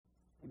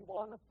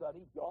want to study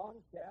John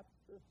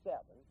chapter 7,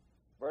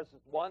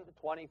 verses 1 to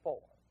 24.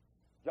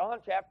 John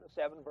chapter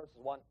 7, verses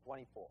 1 to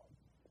 24.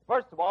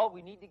 First of all,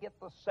 we need to get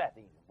the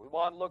setting. We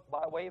want to look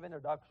by way of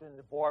introduction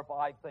at 4 or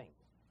 5 things.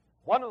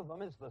 One of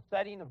them is the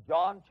setting of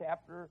John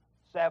chapter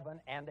 7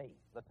 and 8,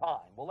 the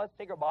time. Well, let's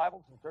take our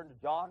Bibles and turn to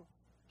John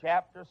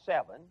chapter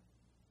 7,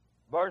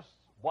 verse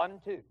 1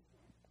 and 2.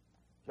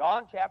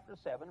 John chapter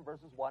 7,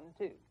 verses 1 and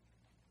 2.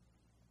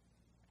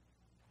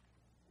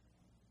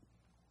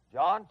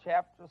 John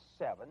chapter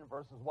 7,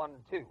 verses 1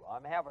 and 2.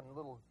 I'm having a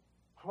little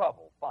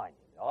trouble finding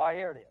it. Oh,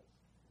 here it is.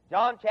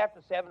 John chapter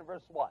 7,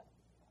 verse 1.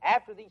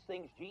 After these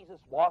things, Jesus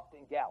walked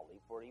in Galilee,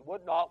 for he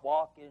would not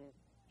walk in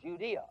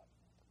Judea,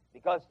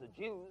 because the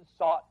Jews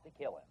sought to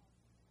kill him.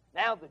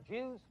 Now the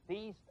Jews'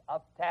 feast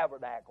of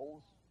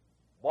Tabernacles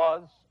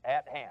was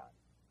at hand.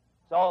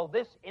 So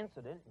this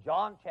incident,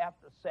 John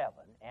chapter 7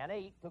 and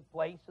 8, took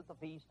place at the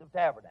Feast of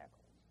Tabernacles.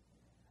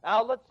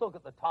 Now let's look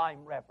at the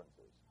time references.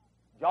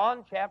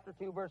 John chapter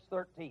 2, verse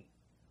 13.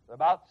 There are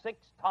about 6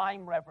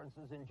 time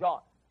references in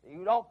John.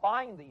 You don't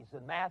find these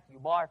in Matthew,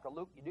 Mark, or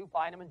Luke. You do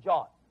find them in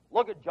John.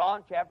 Look at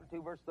John chapter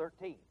 2, verse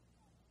 13.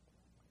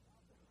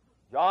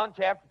 John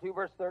chapter 2,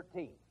 verse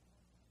 13.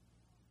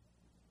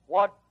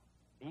 What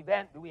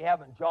event do we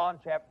have in John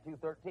chapter 2,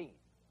 13?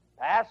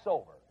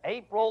 Passover,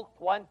 April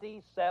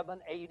 27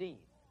 A.D.,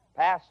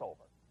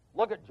 Passover.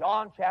 Look at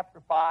John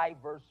chapter 5,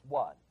 verse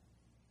 1.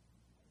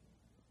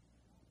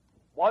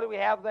 What do we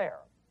have there?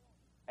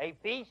 A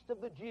feast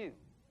of the Jews,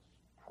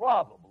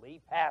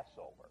 probably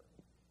Passover.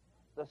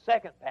 The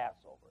second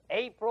Passover,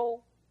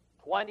 April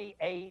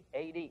 28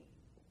 A.D.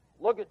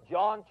 Look at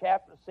John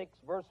chapter 6,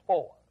 verse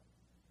 4.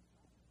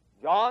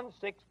 John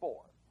 6,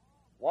 4.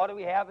 What do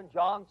we have in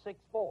John 6,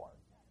 4?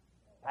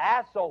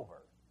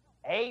 Passover,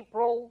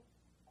 April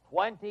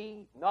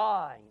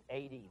 29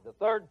 A.D., the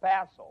third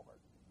Passover.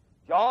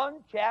 John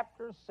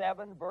chapter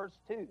 7, verse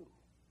 2.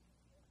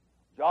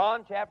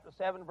 John chapter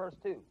 7, verse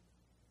 2.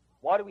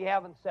 What do we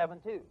have in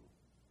 7:2?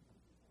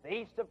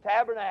 Feast of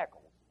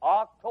Tabernacles,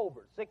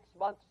 October, 6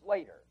 months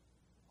later.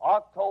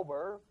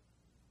 October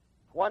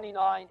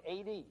 29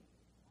 A.D.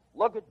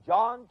 Look at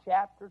John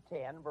chapter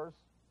 10, verse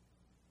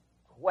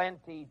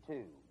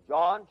 22.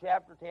 John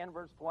chapter 10,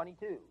 verse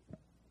 22.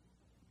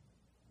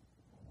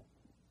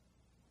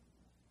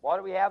 What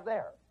do we have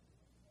there?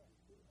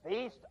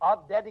 Feast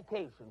of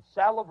Dedication,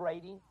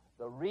 celebrating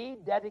the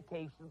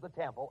rededication of the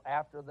temple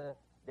after the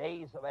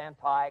days of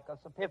Antiochus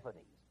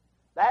Epiphanes.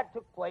 That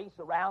took place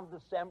around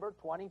December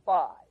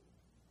 25.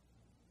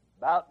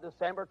 About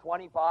December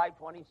 25,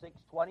 26,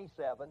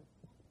 27.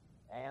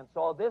 And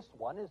so this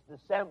one is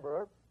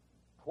December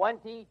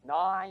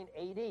 29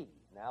 A.D.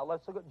 Now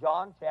let's look at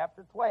John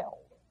chapter 12.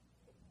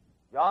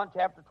 John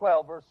chapter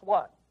 12, verse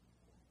 1.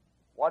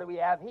 What do we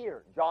have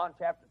here? John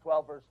chapter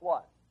 12, verse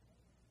 1.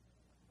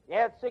 You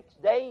had 6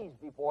 days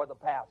before the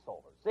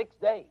Passover. 6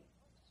 days.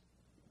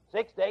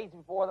 6 days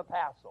before the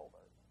Passover.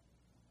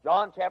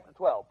 John chapter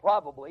 12,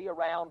 probably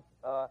around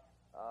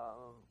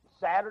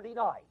Saturday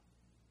night.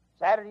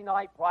 Saturday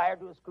night prior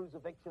to his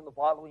crucifixion the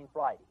following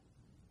Friday.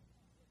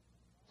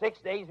 6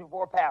 days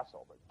before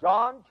Passover.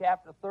 John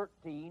chapter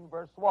 13,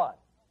 verse 1.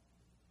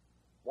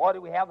 What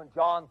do we have in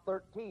John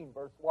 13,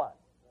 verse 1?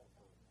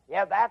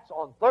 Yeah, that's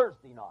on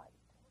Thursday night.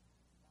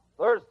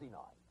 Thursday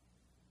night.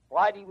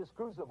 Friday he was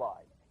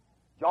crucified.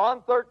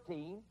 John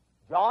 13,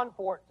 John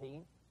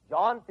 14,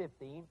 John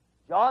 15,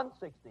 John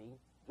 16,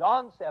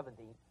 John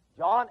 17,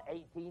 John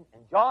 18,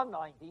 and John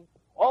 19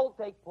 all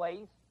take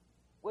place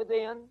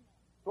within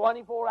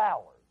 24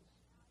 hours.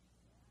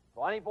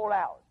 24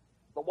 hours.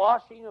 The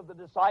washing of the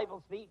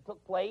disciples' feet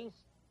took place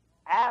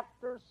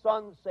after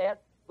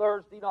sunset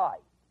Thursday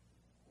night.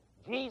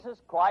 Jesus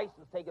Christ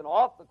was taken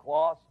off the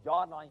cross,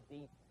 John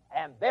 19,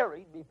 and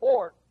buried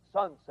before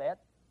sunset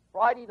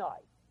Friday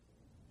night.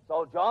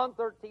 So John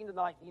 13 to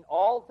 19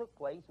 all took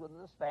place within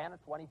the span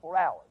of 24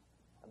 hours.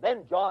 And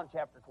then John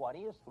chapter 20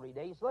 is 3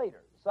 days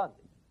later,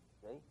 Sunday.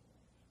 See?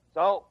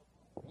 So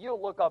you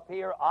look up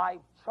here,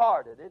 I've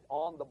charted it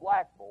on the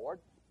blackboard,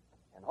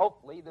 and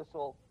hopefully this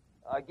will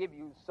give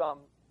you some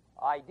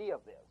idea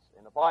of this.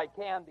 And if I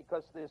can,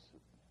 because this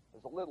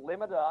is a little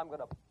limited, I'm going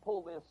to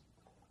pull this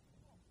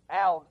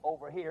out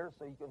over here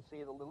so you can see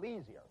it a little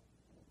easier.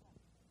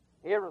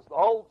 Here is the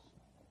whole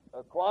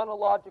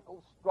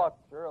chronological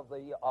structure of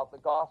the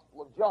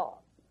Gospel of John.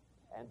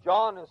 And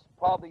John is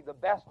probably the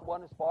best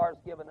one as far as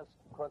giving us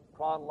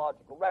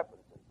chronological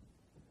references.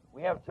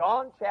 We have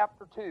John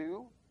chapter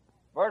 2,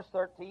 verse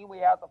 13, we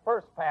have the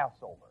first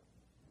Passover.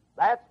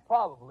 That's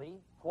probably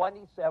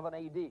 27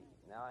 A.D.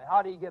 Now,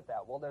 how do you get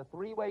that? Well, there are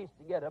 3 ways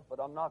to get it, but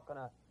we're not going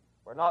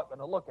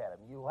to look at them.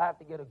 You'll have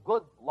to get a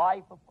good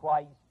life of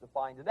Christ to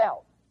find it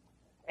out.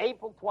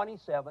 April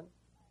 27,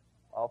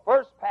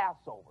 first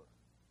Passover.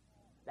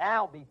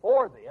 Now,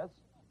 before this,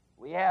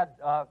 he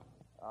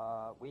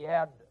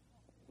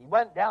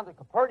went down to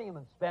Capernaum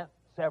and spent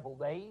several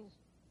days.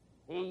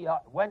 He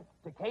went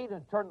to Cana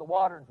and turned the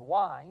water into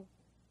wine.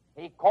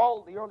 He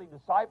called the early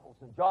disciples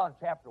in John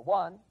chapter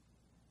 1.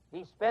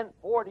 He spent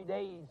 40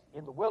 days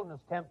in the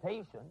wilderness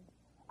temptation.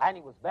 and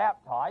he was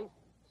baptized.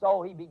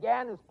 So he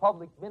began his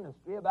public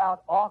ministry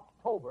about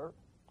October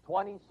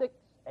 26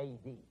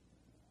 A.D.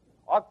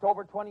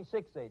 October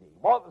 26 A.D.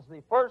 What was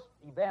the first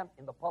event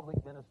in the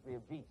public ministry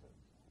of Jesus?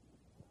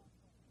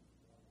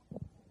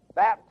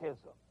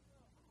 Baptism.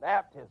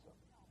 Baptism.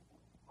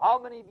 How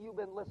many of you have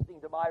been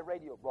listening to my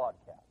radio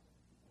broadcast?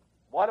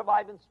 What have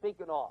I been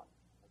speaking on?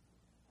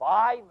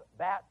 5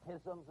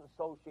 baptisms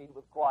associated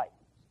with Christ.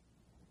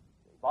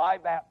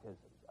 5 baptisms.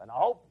 And I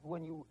hope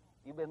when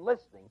you've been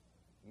listening,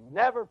 you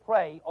never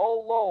pray,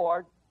 "Oh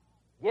Lord,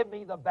 give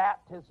me the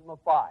baptism of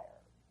fire."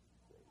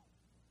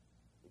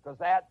 Because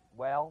that,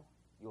 well,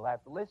 you'll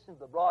have to listen to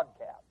the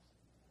broadcast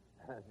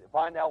to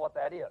find out what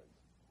that is.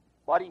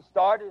 But he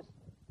started,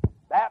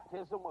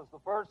 baptism was the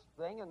first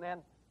thing, and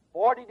then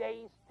 40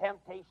 days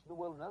temptation in the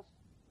wilderness,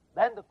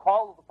 then the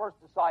call of the first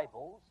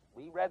disciples.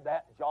 We read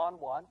that in John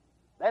 1.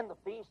 Then the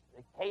feast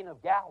at Cana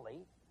of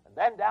Galilee, and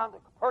then down to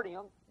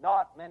Capernaum,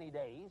 not many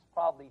days,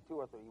 probably 2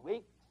 or 3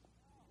 weeks,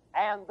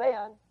 and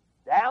then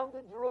down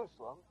to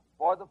Jerusalem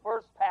for the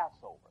first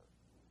Passover,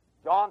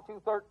 John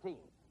 2:13.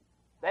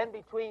 Then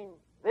between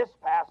this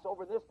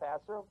Passover and this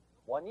Passover,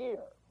 1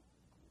 year.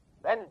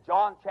 Then in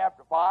John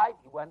chapter 5,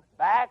 he went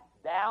back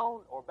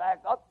down or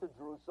back up to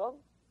Jerusalem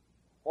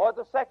for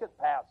the second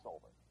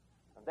Passover.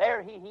 And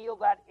there he healed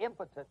that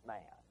impotent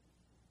man,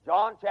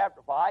 John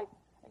chapter 5,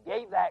 and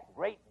gave that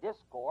great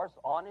discourse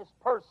on his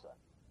person,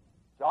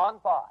 John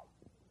 5.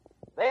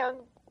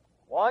 Then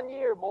 1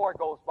 year more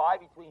goes by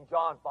between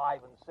John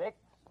 5 and 6,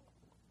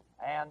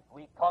 and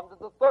we come to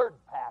the third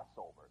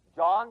Passover,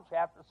 John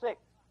chapter 6.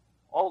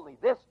 Only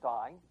this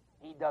time,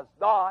 he does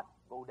not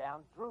go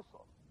down to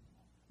Jerusalem.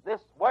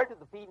 Where did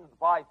the feeding of the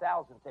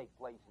 5,000 take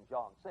place in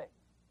John 6?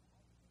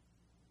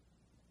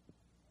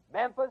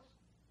 Memphis?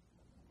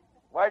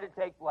 Where did it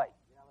take place?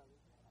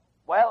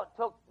 Well, it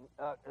took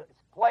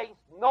place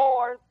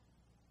north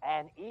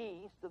and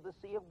east of the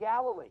Sea of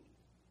Galilee.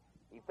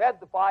 He fed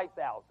the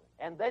 5,000,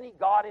 and then he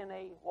got in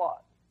a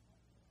what?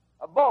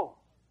 A boat,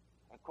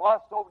 and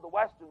crossed over the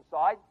western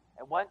side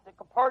and went to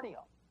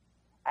Capernaum,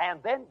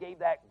 and then gave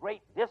that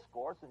great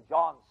discourse in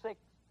John 6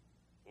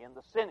 in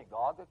the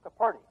synagogue of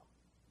Capernaum.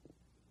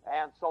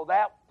 And so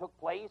that took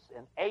place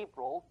in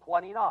April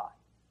 29,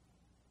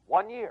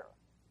 1 year.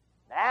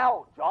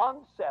 Now,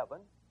 John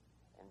 7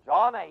 and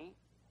John 8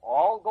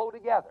 all go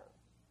together.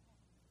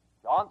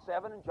 John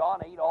 7 and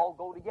John 8 all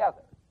go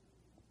together.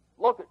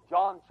 Look at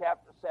John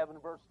chapter 7,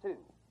 verse 2.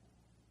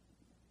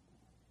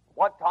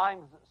 What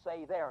time does it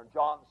say there in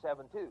John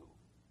 7, 2?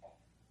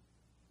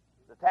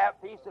 The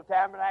Feast of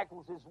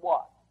Tabernacles is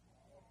what?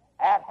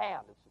 At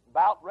hand. It's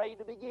about ready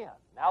to begin.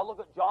 Now look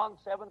at John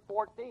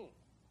 7:14.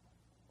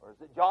 Or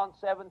is it John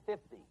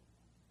 7:50?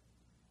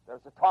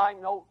 There's a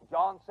time note in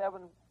John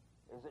 7.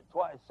 Is it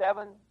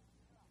 7?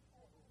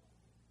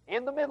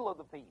 In the middle of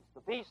the feast.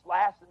 The feast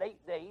lasted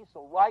 8 days,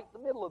 so right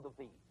in the middle of the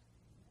feast.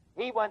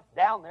 He went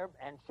down there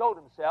and showed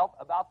himself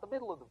about the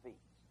middle of the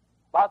feast,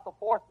 about the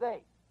 4th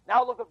day.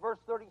 Now look at verse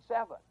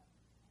 37.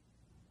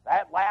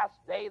 That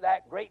last day,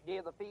 that great day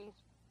of the feast,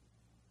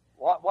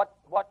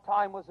 what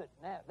time was it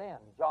then?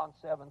 John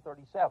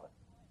 7:37.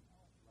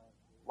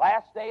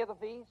 Last day of the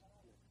feast?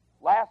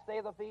 Last day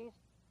of the feast?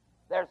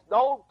 There's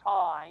no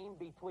time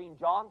between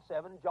John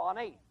 7 and John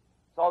 8.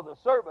 So the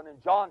sermon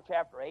in John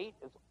chapter 8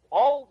 is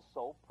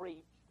also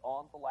preached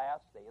on the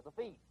last day of the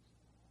feast.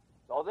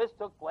 So this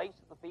took place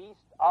at the feast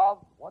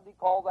of, what do you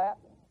call that?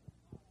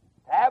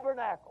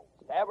 Tabernacles.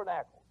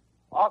 Tabernacles.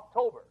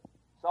 October.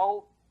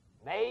 So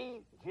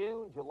May,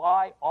 June,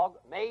 July,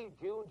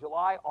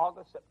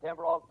 August,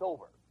 September,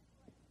 October.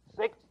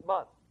 6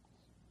 months.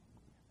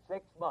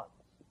 6 months.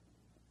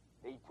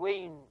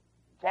 Between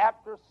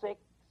chapter 6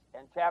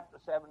 and chapter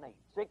 7 and 8.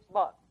 6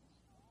 months.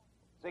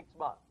 6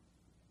 months.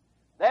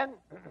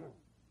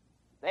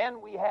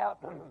 Then we have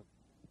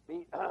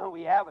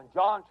we have in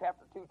John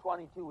chapter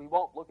 2:22, we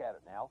won't look at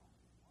it now,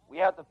 we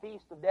have the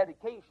Feast of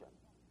Dedication.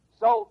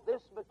 So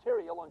this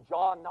material in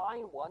John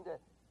 9:1 to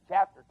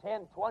chapter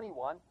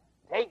 10:21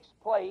 takes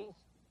place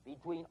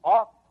between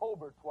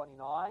October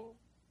 29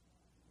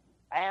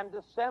 and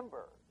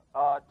December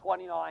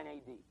 29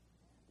 A.D.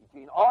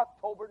 Between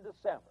October and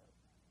December.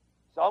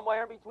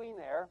 Somewhere in between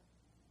there,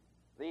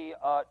 the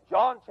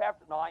John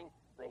chapter 9,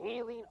 the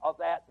healing of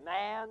that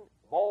man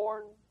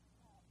born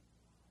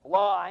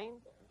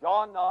blind,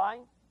 John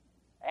 9,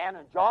 and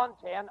in John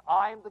 10,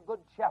 I am the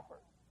good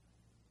shepherd.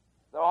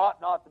 There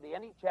ought not to be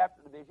any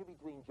chapter division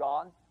between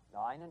John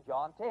 9 and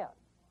John 10.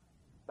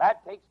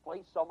 That takes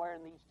place somewhere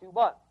in these 2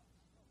 months.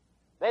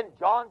 Then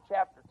John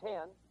chapter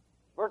 10,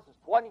 verses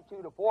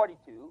 22 to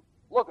 42,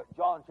 look at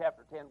John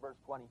chapter 10, verse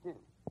 22.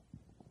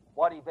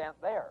 What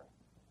event there?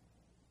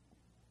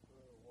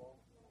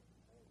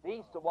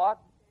 Feast of what?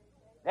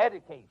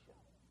 Dedication.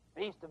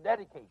 Feast of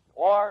Dedication,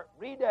 or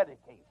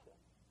rededication.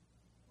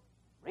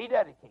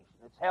 Rededication.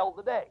 It's held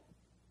today.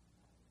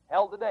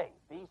 Held today.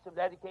 Feast of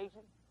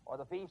Dedication, or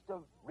the Feast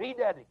of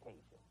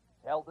Rededication.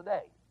 It's held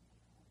today.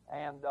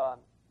 And the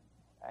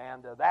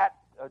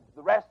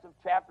rest of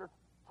chapter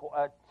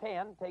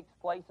 10 takes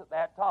place at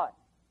that time.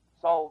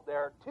 So there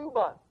are 2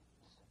 months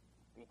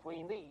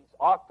between these,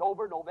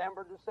 October,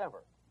 November,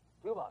 December.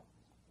 2 months.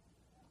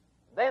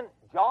 Then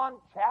John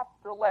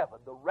chapter 11,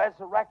 the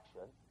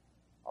resurrection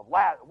of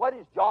Lazarus. What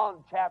is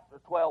John chapter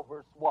 12,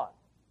 verse 1?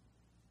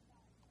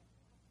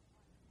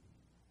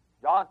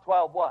 John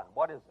 12:1.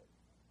 What is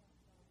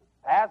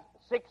it?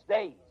 6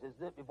 days.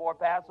 Isn't it before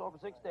Passover?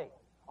 6 days.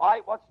 All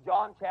right, what's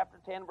John chapter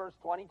 10, verse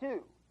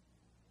 22?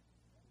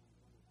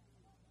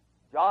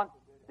 John,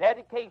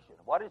 dedication.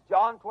 What is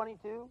John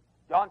 22?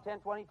 John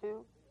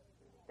 10:22?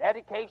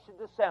 Dedication,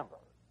 December.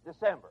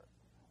 December.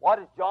 What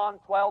is John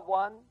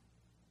 12:1?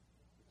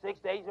 6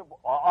 days of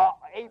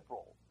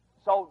April.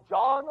 So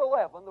John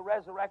 11, the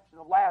resurrection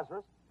of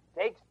Lazarus,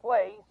 takes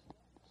place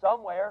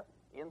somewhere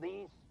in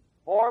these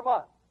 4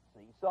 months.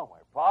 See,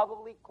 somewhere.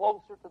 Probably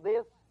closer to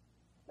this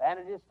than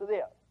it is to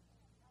this.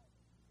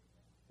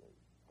 See,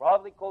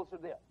 probably closer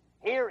to this.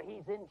 Here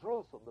he's in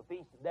Jerusalem, the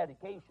Feast of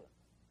Dedication,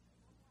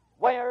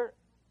 where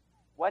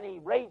when he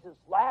raises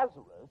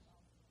Lazarus,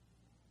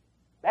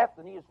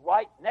 Bethany is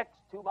right next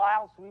 2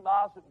 miles, 3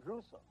 miles of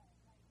Jerusalem.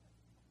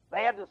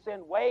 They had to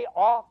send way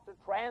off to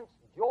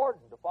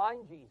Transjordan to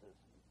find Jesus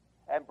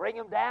and bring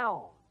him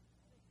down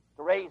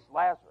to raise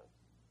Lazarus.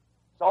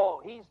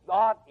 So he's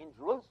not in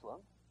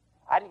Jerusalem,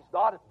 and he's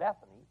not at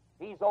Bethany.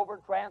 He's over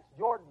in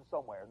Transjordan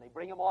somewhere, and they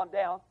bring him on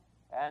down,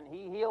 and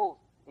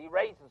he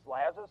raises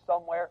Lazarus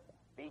somewhere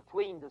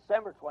between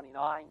December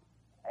 29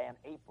 and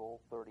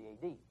April 30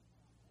 A.D.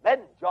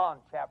 Then John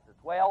chapter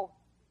 12,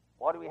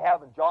 what do we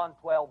have in John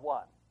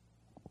 12:1?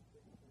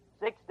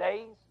 6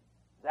 days,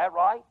 is that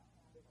right?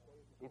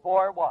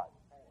 Before what?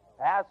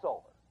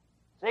 Passover.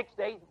 6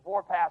 days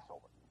before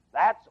Passover.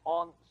 That's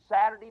on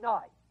Saturday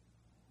night.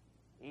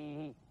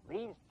 He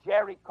leaves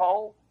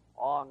Jericho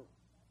on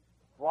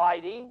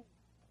Friday.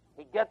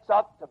 He gets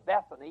up to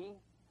Bethany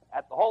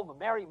at the home of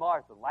Mary,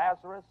 Martha, and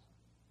Lazarus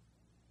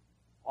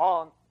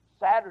on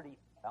Saturday,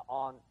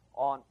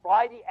 on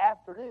Friday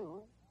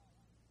afternoon,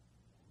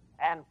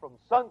 and from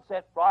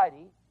sunset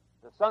Friday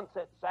to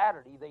sunset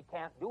Saturday, they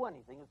can't do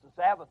anything. It's a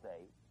Sabbath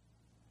day.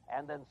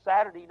 And then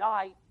Saturday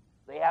night,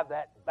 they have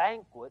that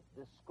banquet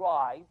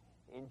described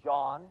in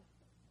John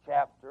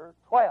chapter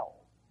 12.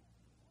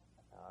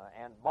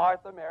 And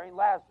Martha, Mary, and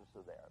Lazarus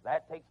are there.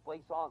 That takes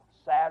place on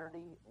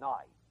Saturday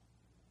night.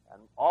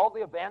 And all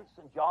the events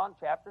in John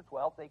chapter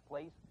 12 take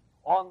place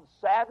on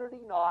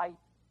Saturday night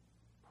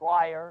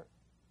prior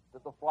to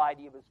the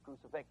Friday of his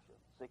crucifixion,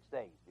 6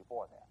 days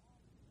before that.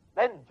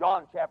 Then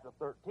John chapter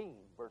 13,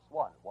 verse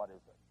 1, what is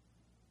it?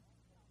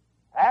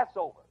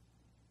 Passover.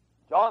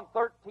 John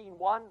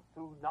 13:1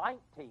 through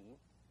 19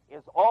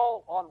 is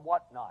all on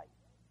what night?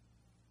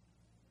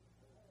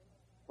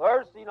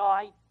 Thursday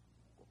night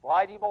to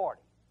Friday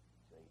morning.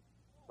 See?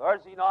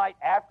 Thursday night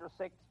after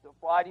 6 to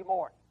Friday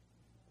morning.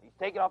 He's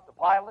taken up to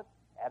Pilate,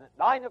 and at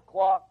 9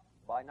 o'clock,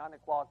 by 9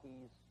 o'clock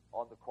he's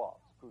on the cross,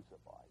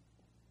 crucified.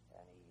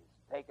 And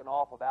he's taken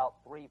off about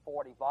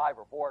 3:45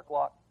 or 4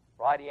 o'clock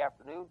Friday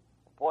afternoon,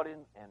 put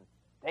in and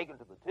taken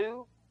to the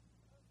tomb,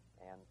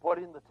 and put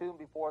in the tomb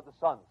before the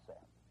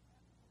sunset.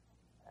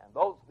 And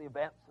those are the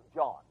events of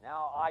John.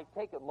 Now, I've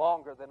taken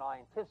longer than I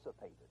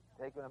anticipated,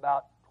 taken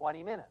about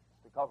 20 minutes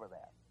to cover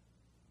that.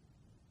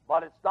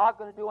 But it's not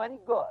going to do any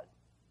good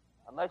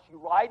unless you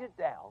write it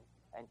down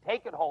and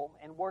take it home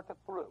and work it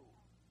through.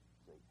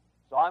 See?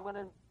 So I'm going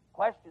to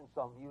question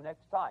some of you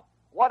next time.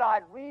 What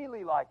I'd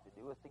really like to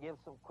do is to give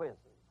some quizzes.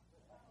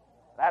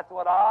 That's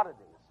what I ought to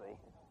do, see?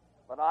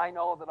 But I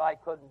know that I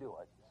couldn't do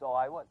it, so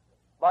I wouldn't.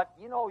 But,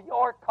 you know,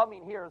 your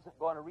coming here isn't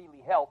going to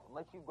really help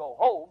unless you go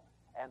home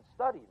and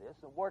study this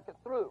and work it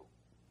through.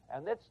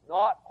 And it's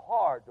not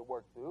hard to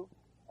work through,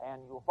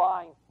 and you'll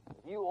find,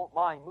 if you won't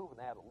mind moving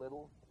that a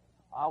little,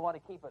 I want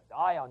to keep an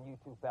eye on you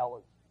two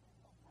fellas,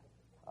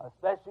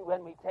 especially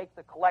when we take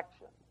the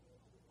collection.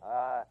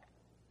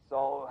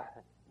 So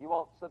you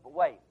won't slip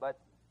away. But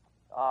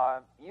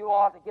you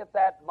ought to get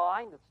that in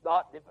mind. It's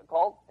not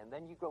difficult, and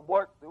then you can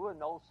work through and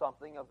know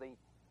something of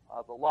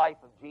the life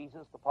of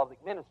Jesus, the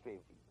public ministry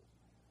of Jesus.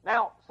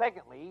 Now,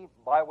 secondly,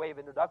 by way of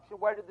introduction,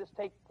 where did this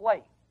take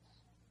place?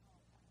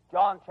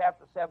 John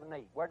chapter 7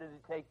 and 8. Where did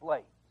it take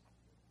place?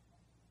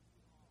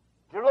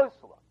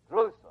 Jerusalem.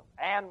 Jerusalem.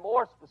 And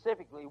more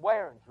specifically,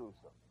 where in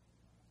Jerusalem?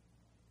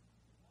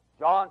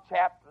 John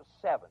chapter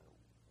 7.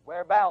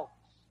 Whereabouts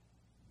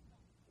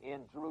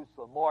in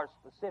Jerusalem, more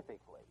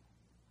specifically?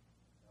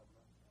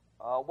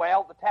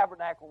 Well, the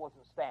tabernacle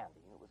wasn't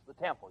standing. It was the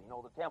temple. You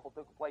know, the temple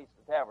took place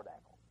in the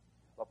tabernacle.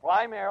 But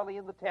primarily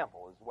in the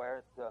temple is where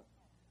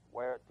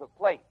it took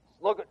place.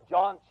 Look at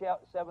John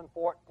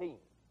 7:14.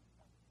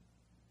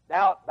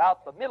 Now,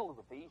 about the middle of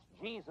the feast,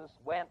 Jesus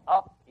went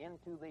up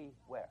into the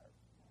where?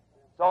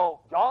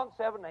 So, John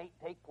 7:8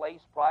 take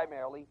place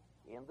primarily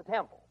in the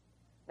temple.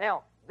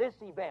 Now, this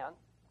event,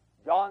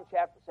 John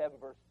chapter 7,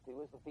 verse 2,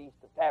 is the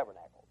Feast of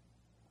Tabernacles.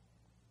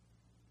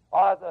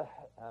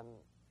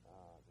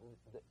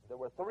 There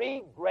were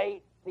 3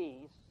 great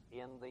feasts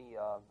in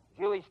the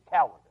Jewish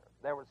calendar.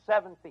 There were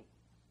 7 feasts.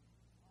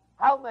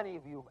 How many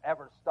of you have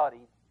ever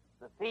studied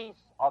the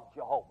feasts of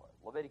Jehovah?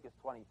 Leviticus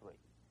 23.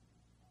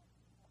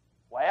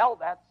 Well,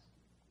 that's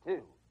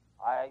 2.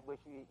 I wish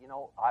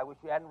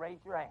you hadn't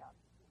raised your hand.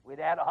 We'd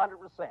add 100%.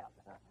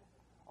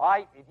 All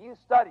right, if you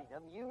studied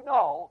them, you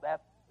know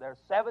that there's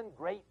 7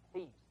 great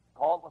feasts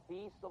called the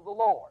Feast of the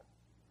Lord.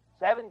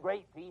 7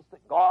 great feasts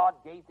that God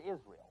gave to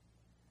Israel.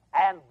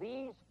 And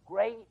these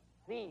great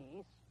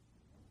feasts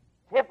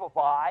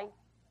typify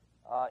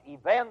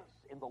events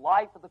in the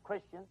life of the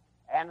Christian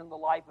and in the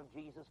life of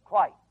Jesus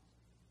Christ.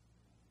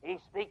 He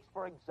speaks,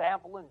 for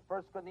example, in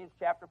 1 Corinthians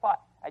chapter 5.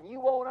 And you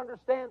won't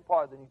understand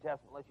part of the New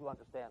Testament unless you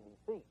understand these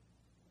feasts.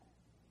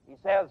 He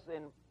says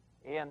in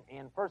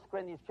 1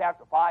 Corinthians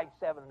chapter 5,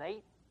 7, and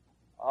 8,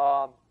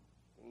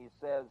 he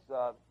says,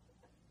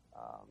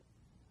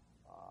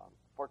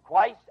 for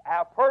Christ,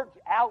 purge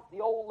out the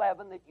old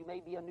leaven that you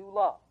may be a new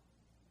lump.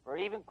 For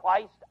even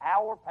Christ,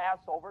 our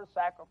Passover,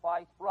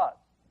 sacrificed for us.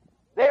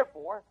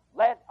 Therefore,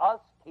 let us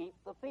keep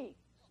the feast.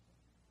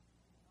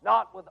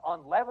 Not with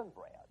unleavened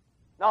bread,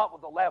 not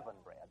with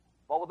leavened bread,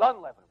 but with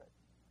unleavened bread.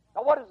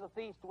 Now, what is the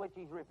feast to which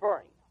he's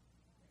referring?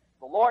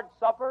 The Lord's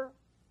Supper?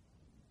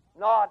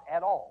 Not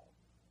at all.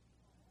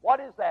 What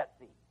is that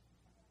feast?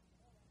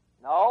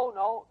 No,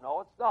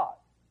 it's not.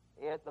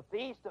 The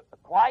feast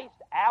of Christ,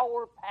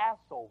 our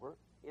Passover,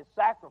 is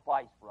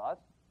sacrificed for us.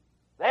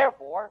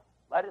 Therefore,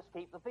 let us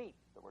keep the feast.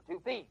 There were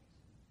 2 feasts.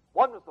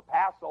 One was the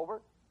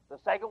Passover. The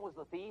second was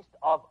the Feast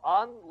of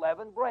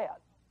Unleavened Bread.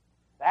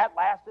 That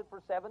lasted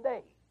for 7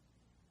 days.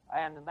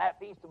 And in that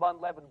Feast of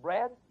Unleavened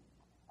Bread,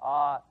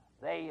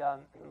 they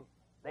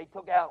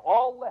took out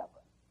all leaven.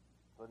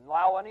 Couldn't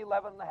allow any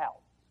leaven in the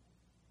house.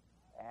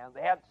 And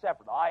they had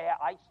separate.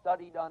 I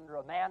studied under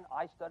a man,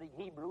 I studied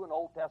Hebrew and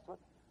Old Testament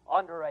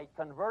under a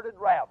converted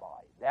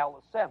rabbi,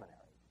 Dallas Seminary.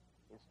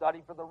 He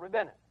studied for the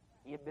rabbinate.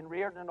 He had been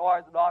reared in an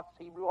Orthodox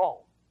Hebrew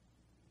home.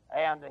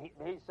 And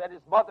he said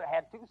his mother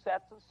had 2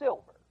 sets of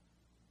silver.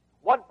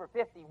 One for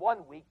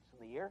 51 weeks in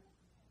the year,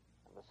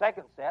 and the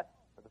second set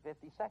for the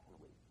 52nd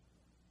week.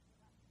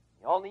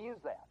 You only use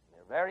that.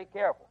 They're very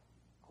careful,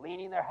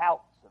 cleaning their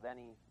house of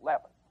any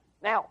leaven.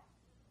 Now,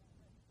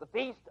 the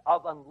Feast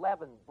of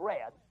Unleavened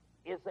Bread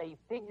is a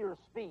figure of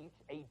speech,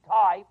 a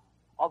type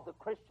of the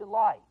Christian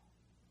life.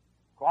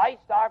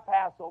 Christ, our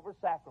Passover,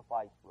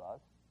 sacrificed for us.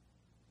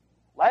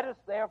 Let us,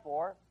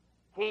 therefore,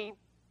 keep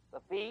the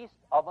Feast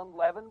of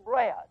Unleavened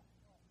Bread.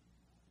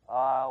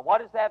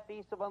 What is that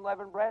Feast of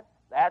Unleavened Bread?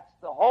 That's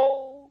the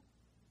whole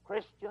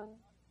Christian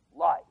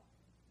life.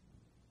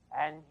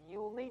 And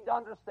you'll need to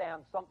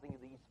understand something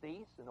of these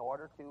feasts in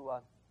order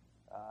to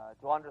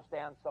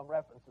understand some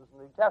references in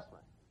the New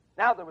Testament.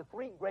 Now, there were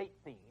 3 great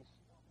feasts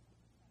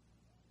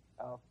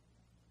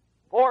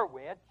for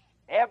which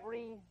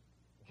every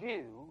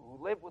Jew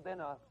who lived within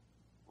a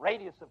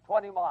radius of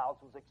 20 miles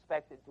was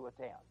expected to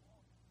attend.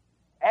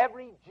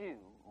 Every Jew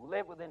who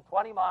lived within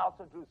 20 miles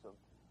of Jerusalem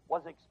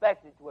was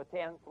expected to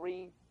attend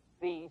 3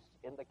 feasts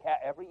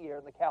every year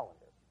in the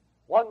calendar.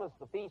 One was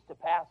the Feast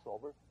of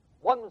Passover,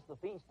 one was the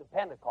Feast of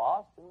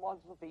Pentecost, and one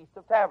was the Feast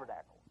of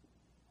Tabernacles.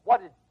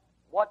 What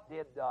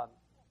did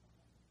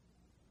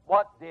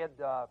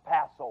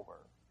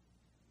Passover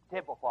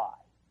typify?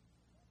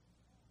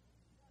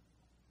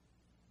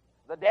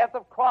 The death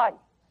of Christ.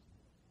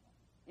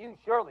 You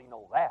surely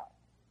know that.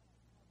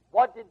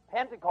 What did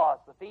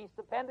Pentecost, the Feast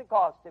of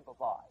Pentecost,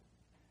 typify?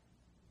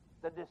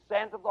 The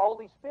descent of the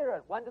Holy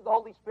Spirit. When did the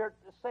Holy Spirit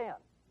descend?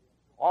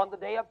 On the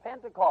day of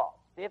Pentecost,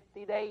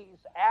 50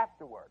 days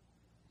afterward,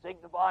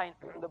 signifying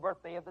the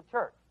birthday of the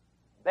church.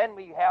 Then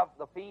we have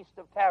the Feast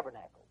of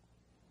Tabernacles.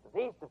 The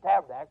Feast of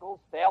Tabernacles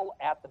fell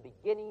at the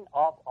beginning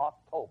of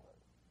October,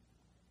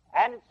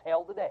 and it's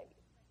held today.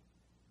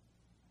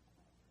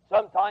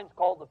 Sometimes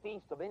called the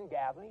Feast of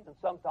Ingathering, and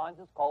sometimes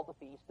it's called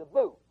the Feast of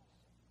Booths.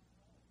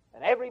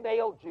 And every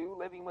male Jew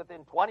living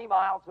within 20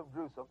 miles of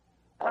Jerusalem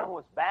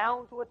was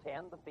bound to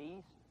attend the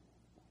Feast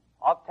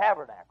of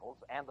Tabernacles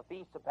and the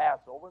Feast of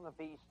Passover and the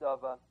Feast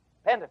of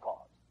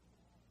Pentecost.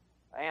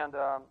 And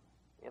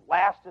it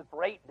lasted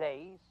for 8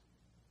 days.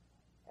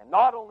 And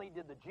not only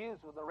did the Jews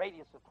with a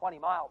radius of 20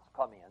 miles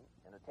come in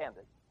and attend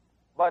it,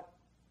 but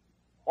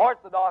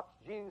Orthodox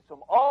Jews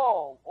from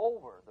all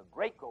over the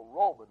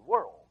Greco-Roman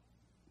world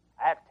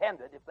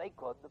attended, if they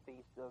could, the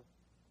Feast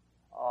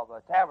of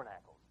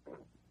Tabernacles.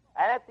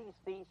 And at these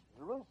feasts,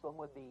 Jerusalem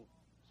would be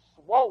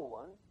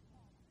swollen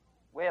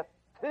with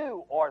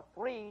 2 or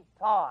 3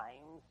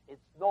 times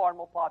its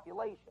normal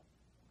population.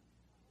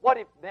 What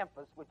if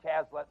Memphis, which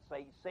has, let's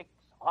say,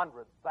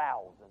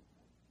 600,000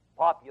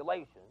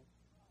 population,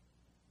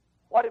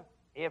 what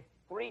if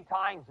 3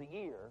 times a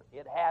year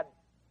it had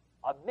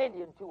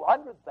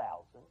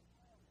 1,200,000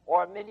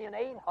 or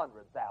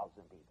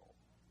 1,800,000 people?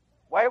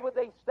 Where would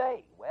they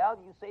stay? Well,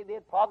 you say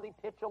they'd probably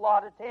pitch a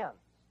lot of tents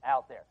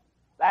out there.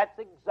 That's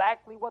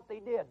exactly what they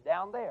did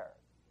down there.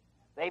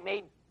 They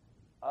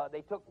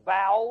took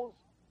boughs,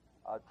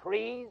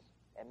 trees,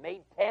 and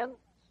made tents,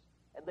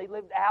 and they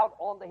lived out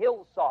on the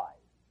hillside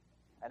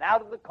and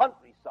out in the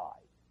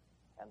countryside.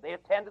 And they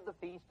attended the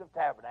Feast of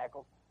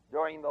Tabernacles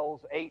during those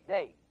 8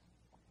 days.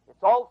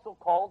 It's also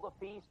called the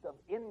Feast of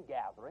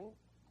Ingathering,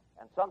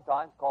 and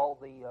sometimes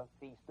called the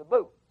Feast of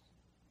Booths.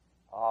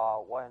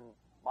 When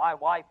My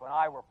wife and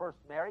I were first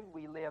married.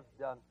 We lived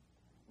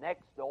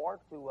next door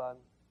to,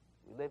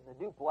 we lived in a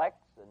duplex,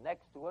 and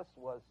next to us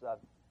was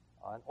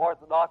an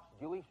Orthodox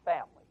Jewish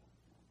family.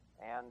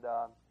 And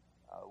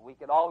we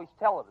could always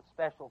tell it a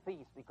special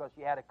feast because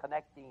she had a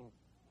connecting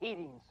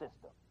heating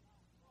system.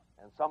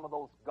 And some of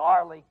those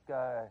garlic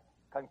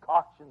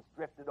concoctions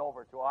drifted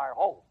over to our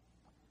home.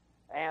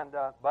 And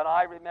but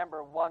I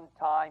remember one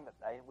time,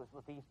 it was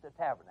the Feast of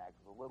Tabernacles.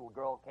 A little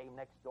girl came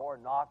next door,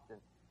 knocked,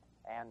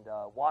 and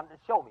wanted to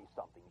show me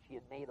something. She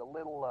had made a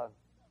little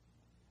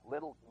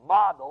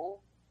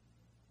model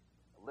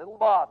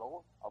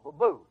of a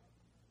booth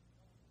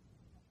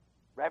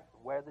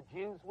where the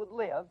Jews would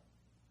live,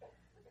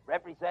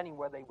 representing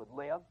where they would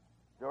live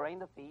during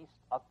the Feast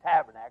of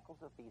Tabernacles,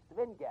 the Feast of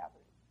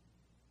Ingathering.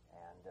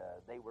 And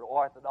they were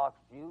Orthodox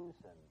Jews,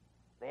 and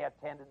they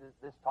attended at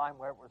this time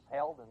where it was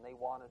held, and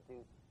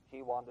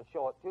she wanted to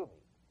show it to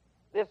me.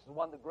 This is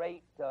one of the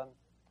great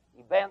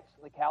events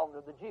in the calendar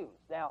of the Jews.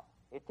 Now,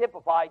 it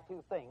typified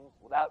two things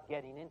without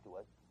getting into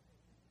it.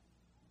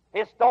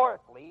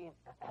 Historically,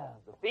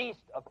 the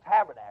Feast of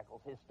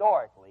Tabernacles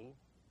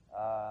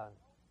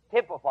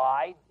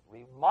typified,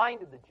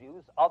 reminded the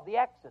Jews of the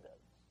Exodus.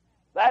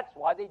 That's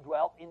why they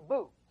dwelt in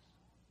booths,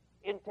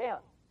 in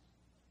tents.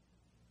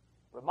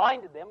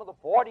 Reminded them of the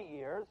 40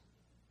 years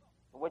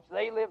in which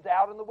they lived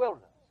out in the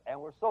wilderness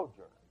and were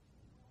sojourners.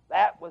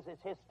 That was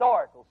its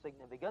historical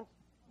significance.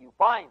 You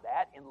find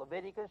that in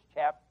Leviticus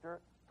chapter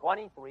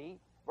 23,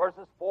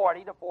 verses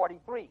 40 to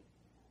 43.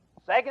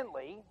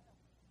 Secondly,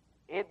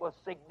 it was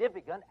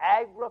significant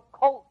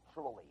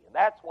agriculturally, and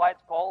that's why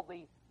it's called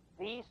the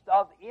Feast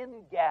of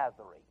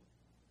Ingathering.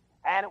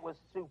 And it was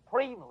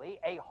supremely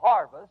a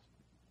harvest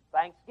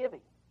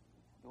Thanksgiving.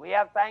 Do we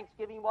have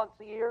Thanksgiving once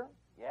a year?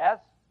 Yes.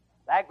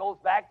 That goes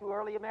back to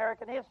early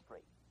American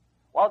history.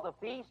 Well, the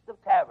Feast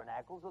of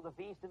Tabernacles or the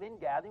Feast of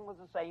Ingathering was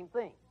the same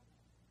thing.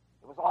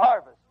 It was a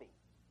harvest feast,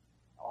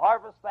 a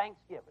harvest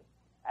Thanksgiving,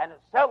 and it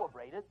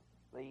celebrated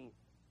the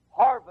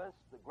harvest,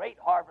 the great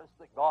harvest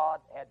that God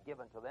had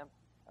given to them,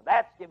 and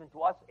that's given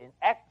to us in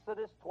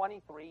Exodus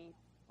 23,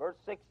 verse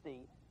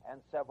 60,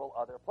 and several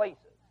other places.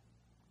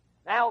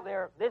 Now,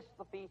 this is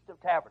the Feast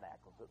of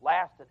Tabernacles. It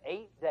lasted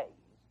 8 days,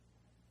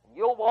 and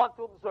you'll want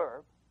to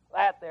observe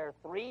that there are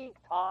 3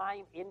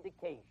 time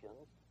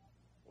indications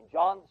in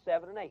John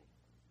 7 and 8.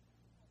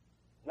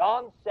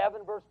 John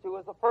 7, verse 2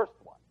 is the first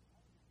one.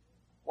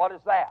 What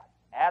is that?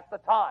 At the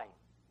time,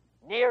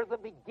 near the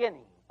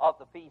beginning of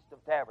the Feast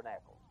of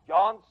Tabernacles.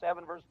 John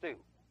 7, verse 2.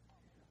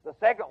 The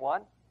second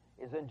one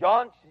is in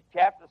John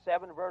chapter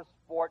 7, verse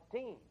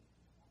 14.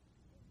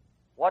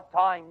 What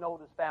time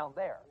note is found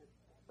there?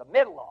 The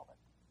middle of it.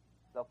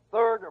 The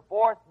 3rd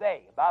or 4th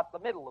day, about the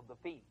middle of the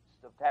Feast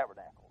of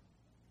Tabernacles.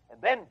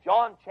 And then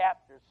John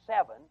chapter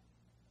 7,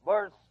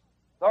 verse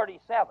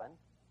 37,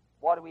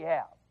 what do we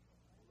have?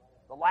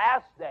 The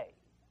last day.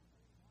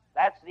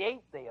 That's the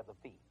 8th day of the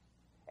feast.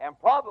 And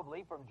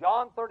probably from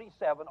John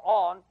 37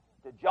 on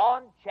to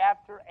John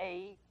chapter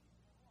 8,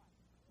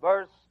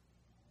 verse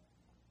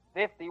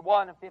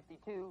 51 and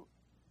 52,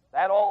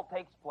 that all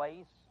takes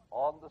place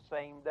on the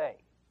same day.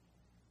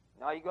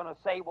 Now you're going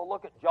to say, well,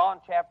 look at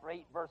John chapter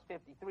 8, verse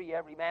 53.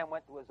 Every man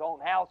went to his own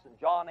house. In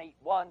John 8,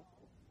 1,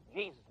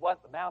 Jesus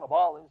went to the Mount of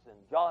Olives. In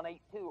John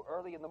 8, 2,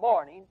 early in the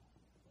morning,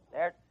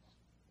 there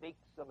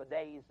speaks of a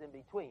days in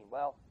between.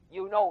 Well,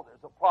 you know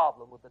there's a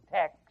problem with the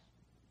text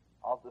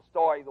of the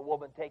story of the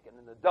woman taken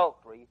in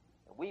adultery,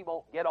 and we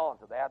won't get on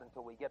to that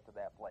until we get to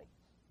that place.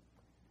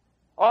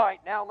 All right,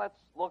 now let's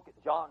look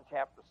at John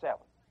chapter 7.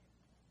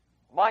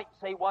 I might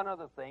say one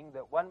other thing,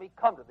 that when we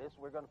come to this,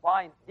 we're going to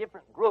find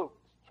different groups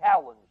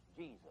challenge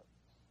Jesus.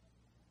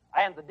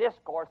 And the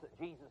discourse that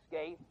Jesus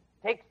gave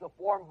takes the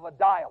form of a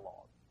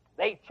dialogue.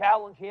 They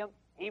challenge him,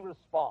 he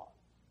responds.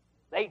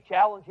 They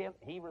challenge him,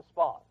 he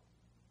responds.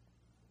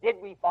 Did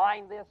we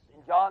find this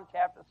in John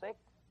chapter 6?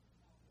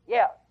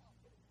 Yes.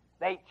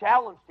 They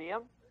challenged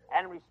him,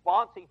 and in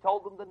response he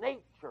told them the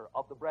nature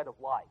of the bread of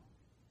life.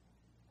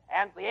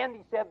 And at the end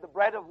he said the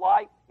bread of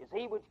life is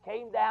he which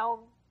came down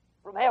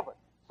from heaven.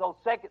 So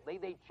secondly,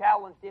 they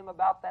challenged him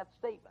about that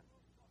statement.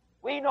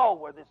 We know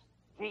where this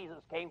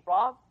Jesus came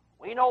from.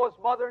 We know his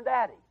mother and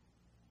daddy.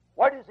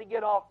 Where does he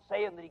get off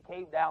saying that he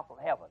came down from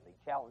heaven?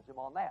 They challenged him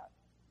on that.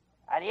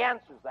 And he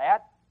answers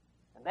that,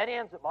 and then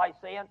ends it by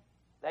saying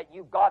that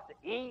you've got to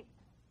eat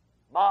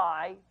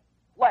my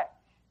flesh.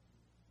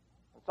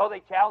 And so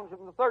they challenged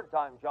him the third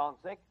time, John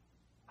 6.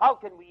 How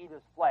can we eat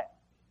his flesh?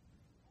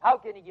 How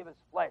can he give his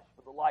flesh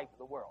for the life of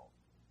the world?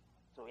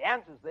 So he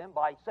answers them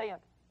by saying,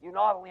 you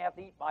not only have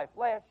to eat my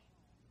flesh,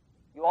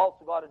 you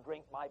also got to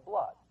drink my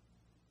blood.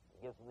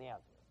 He gives them the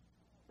answer.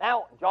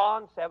 Now, in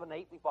John 7,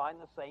 8, we find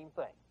the same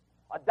thing.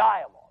 A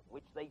dialogue,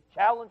 which they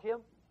challenge him,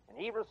 and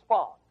he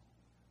responds.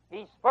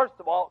 He's, first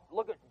of all,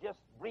 look at just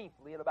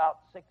briefly at about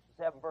 6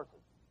 or 7 verses.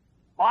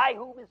 By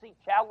whom is he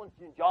challenged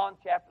in John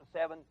chapter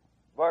 7,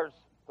 verse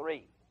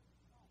 3?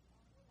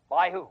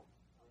 By whom?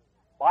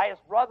 By his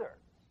brothers.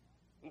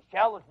 He's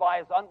challenged by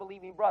his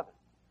unbelieving brothers.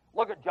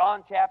 Look at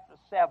John chapter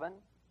 7,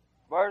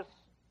 verse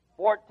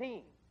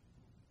 14.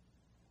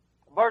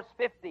 Verse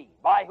 15,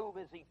 by whom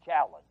is he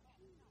challenged?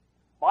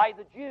 By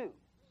the Jews.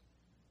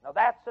 Now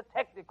that's a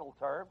technical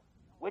term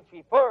which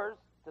refers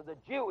to the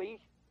Jewish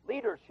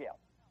leadership,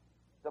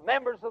 the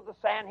members of the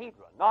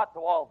Sanhedrin, not to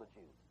all the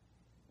Jews.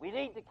 We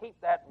need to keep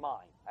that in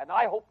mind, and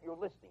I hope you're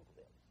listening to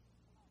this.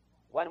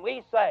 When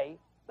we say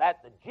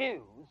that the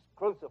Jews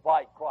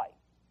crucified Christ,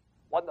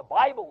 when the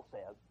Bible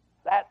says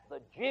that the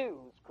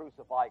Jews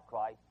crucified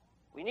Christ,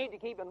 we need to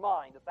keep in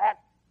mind that that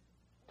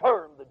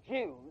term, the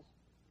Jews,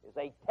 is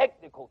a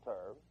technical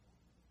term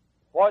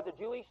for the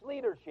Jewish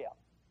leadership,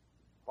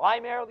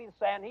 primarily the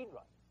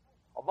Sanhedrin.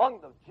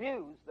 Among the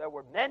Jews, there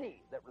were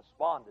many that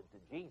responded to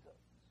Jesus,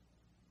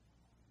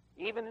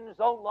 even in his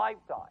own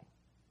lifetime.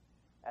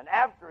 And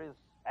after his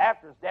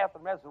death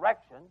and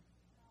resurrection,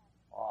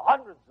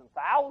 hundreds and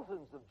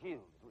thousands of Jews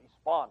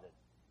responded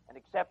and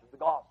accepted the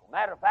gospel.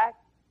 Matter of fact,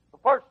 the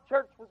first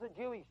church was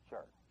a Jewish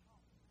church.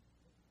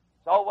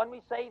 So when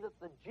we say that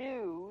the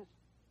Jews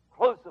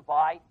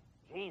crucified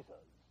Jesus,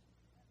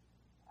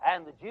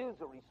 and the Jews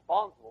are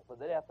responsible for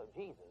the death of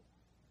Jesus,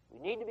 we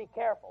need to be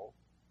careful.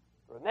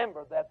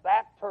 Remember that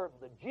that term,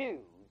 the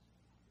Jews,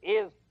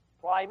 is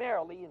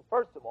primarily and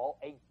first of all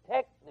a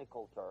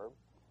technical term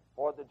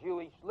for the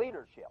Jewish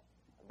leadership.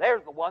 And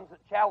there's the ones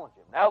that challenge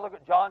him. Now look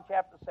at John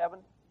chapter 7,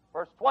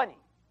 verse 20.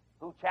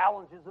 Who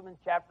challenges him in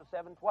chapter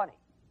 7:20?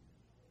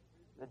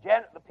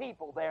 The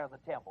people there in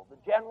the temple, the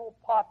general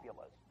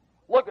populace.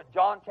 Look at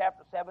John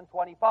chapter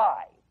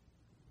 7:25.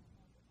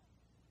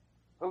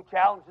 Who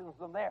challenges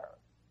them there?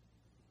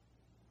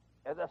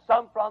 And there's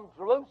some from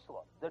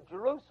Jerusalem, the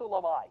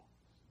Jerusalemites.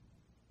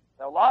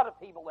 There are a lot of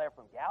people there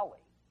from Galilee.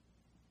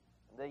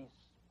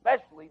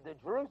 Especially the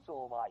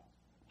Jerusalemites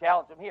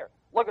challenge him here.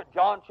 Look at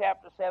John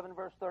chapter 7,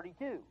 verse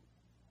 32.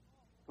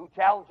 Who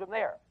challenged him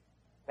there?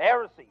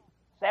 Pharisees,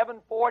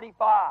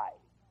 7:45.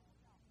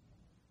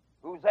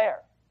 Who's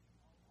there?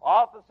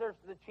 Officers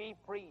to the chief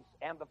priests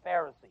and the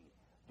Pharisees.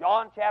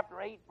 John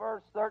chapter 8,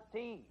 verse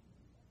 13.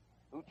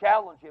 Who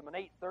challenged him in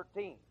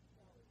 8:13?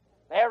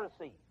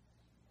 Pharisees.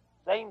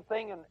 Same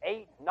thing in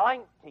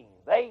 8:19.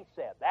 They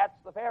said, that's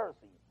the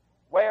Pharisees.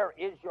 Where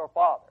is your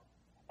Father?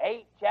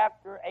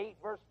 Chapter 8,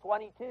 verse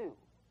 22.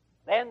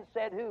 Then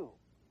said who?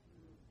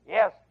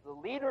 Yes, the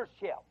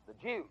leadership, the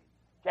Jews.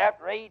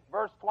 Chapter 8,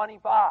 verse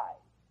 25.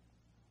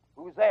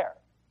 Who's there?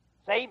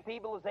 Same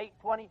people as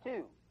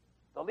 8:22.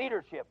 The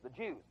leadership, the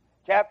Jews.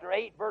 Chapter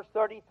 8, verse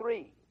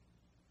 33.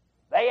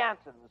 They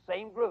answered in the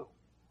same group.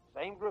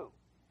 Same group.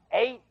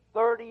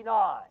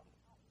 8:39.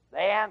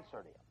 They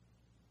answered him.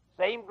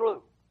 Same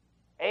group.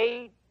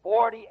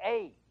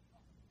 8:48.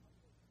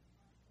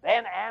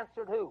 Then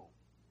answered who?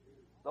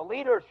 The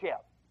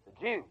leadership, the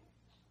Jews.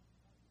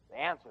 They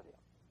answered him.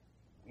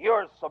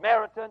 You're a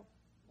Samaritan,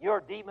 you're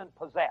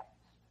demon-possessed.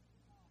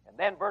 And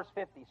then verse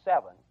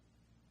 57,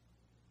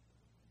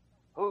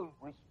 who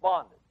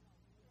responded?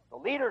 The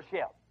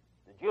leadership,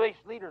 the Jewish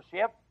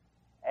leadership.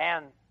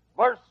 And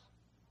verse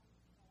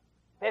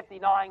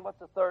 59, what's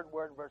the third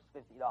word in verse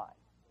 59?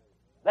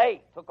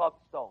 They took up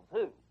stones.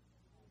 Who?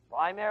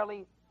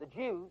 Primarily the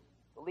Jews,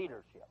 the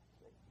leadership.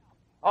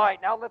 All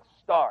right, now let's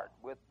start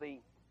with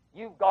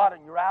you've got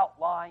on your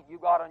outline,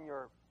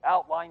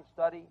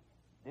 study,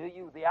 do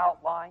you, the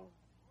outline?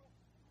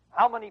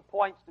 How many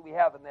points do we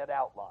have in that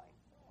outline?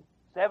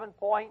 7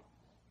 points.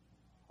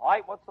 All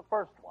right, what's the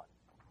first one?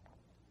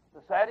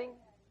 The setting.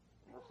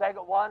 The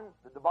second one,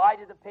 the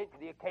divided opinion,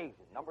 the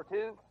occasion. Number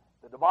 2,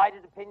 the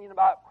divided opinion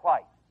about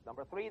Christ.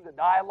 Number 3, the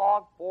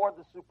dialogue. 4,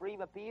 the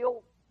supreme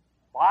appeal.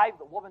 5,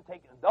 the woman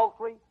taken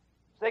adultery.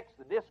 6,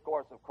 the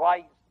discourse of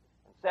Christ.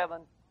 And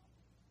 7,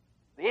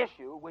 the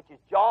issue, which is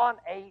John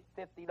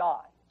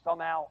 8:59.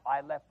 Somehow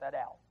I left that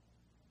out.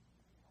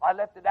 I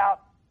left it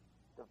out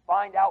to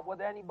find out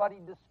whether anybody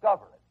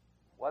discovered it,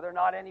 whether or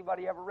not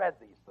anybody ever read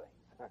these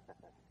things.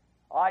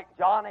 All right,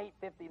 John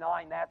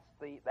 8:59. That's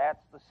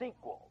the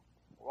sequel,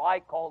 or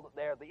I called it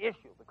there the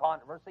issue, the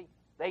controversy.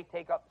 They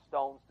take up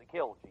stones to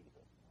kill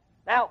Jesus.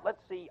 Now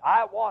let's see.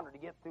 I wanted to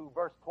get through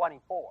verse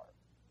 24,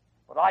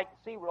 but I can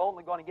see we're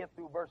only going to get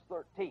through verse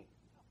 13.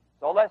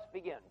 So let's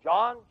begin.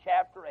 John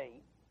chapter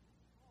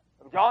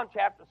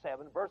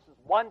 7, verses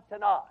 1 to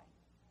 9.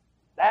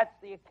 That's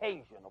the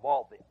occasion of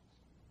all this.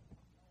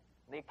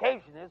 And the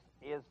occasion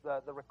is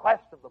the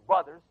request of the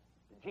brothers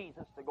to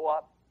Jesus to go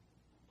up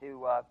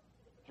to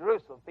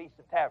Jerusalem, Feast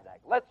of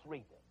Tabernacles. Let's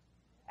read this.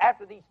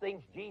 After these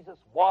things, Jesus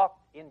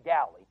walked in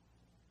Galilee,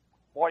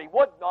 for he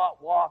would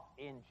not walk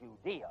in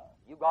Judea.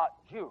 You got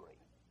Jewry.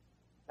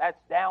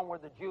 That's down where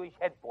the Jewish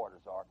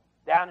headquarters are,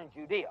 down in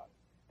Judea,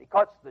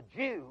 because the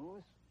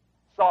Jews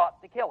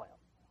sought to kill him.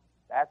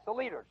 That's the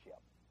leadership.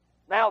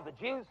 Now the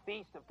Jews'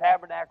 Feast of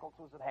Tabernacles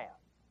was at hand.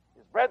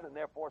 His brethren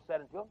therefore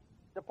said unto him,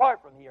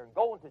 Depart from here and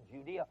go into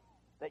Judea,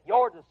 that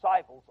your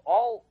disciples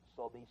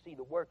also may see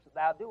the works that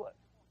thou doest.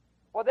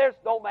 For there's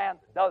no man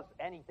that does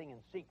anything in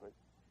secret,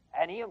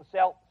 and he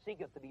himself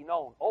seeketh to be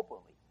known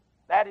openly.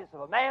 That is, if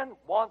a man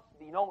wants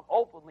to be known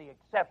openly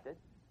accepted,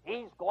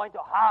 he's going to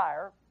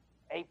hire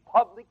a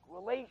public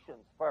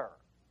relations firm.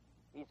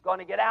 He's going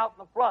to get out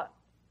in the front.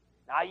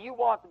 Now, you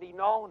want to be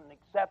known and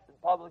accepted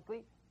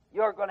publicly,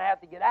 you're going to have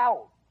to get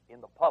out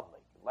in the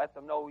public and let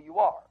them know who you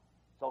are.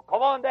 So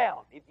come on down.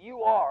 If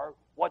you are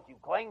what you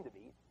claim to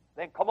be,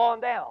 then come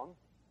on down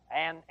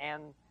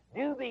and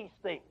do these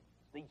things,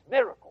 these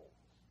miracles.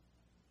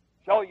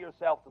 Show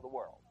yourself to the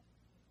world.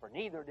 For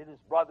neither did his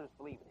brothers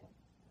believe in him.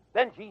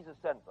 Then Jesus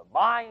said to them,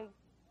 my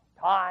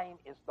time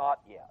is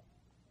not yet.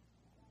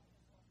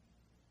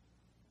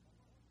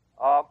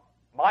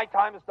 My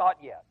time is not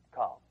yet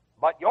come,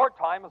 but your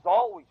time is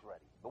always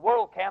ready. The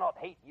world cannot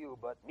hate you,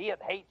 but me it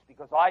hates,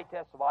 because I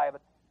testify of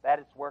it that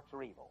its works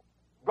are evil.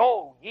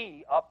 Go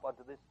ye up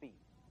unto this feast.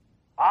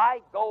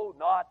 I go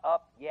not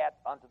up yet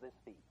unto this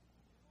feast,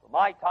 for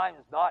my time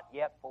is not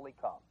yet fully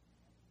come.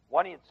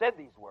 When he had said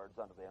these words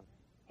unto them,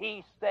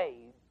 he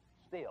stayed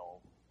still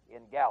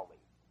in Galilee.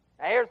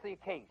 Now here's the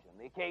occasion.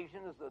 The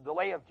occasion is the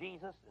delay of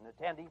Jesus in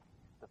attending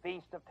the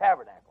Feast of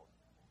Tabernacles.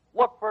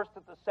 Look first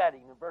at the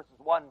setting in verses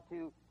 1 and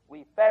 2.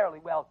 We fairly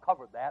well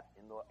covered that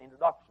in the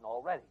introduction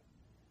already.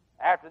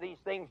 After these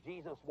things,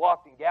 Jesus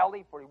walked in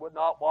Galilee, for he would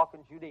not walk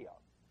in Judea.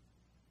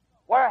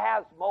 Where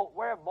have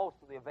most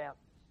of the events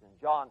in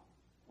John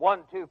 1,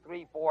 2,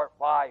 3, 4,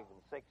 5, and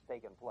 6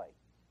 taken place?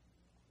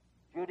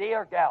 Judea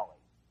or Galilee?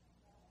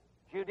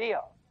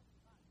 Judea.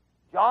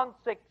 John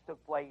 6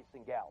 took place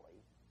in Galilee.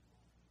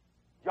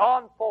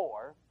 John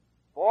 4,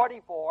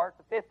 44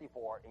 to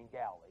 54 in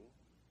Galilee.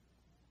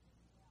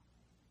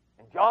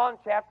 And John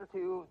chapter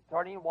 2,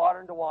 turning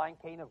water into wine,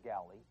 Cana of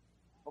Galilee.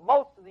 But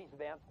most of these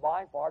events,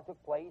 by far,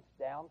 took place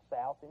down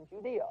south in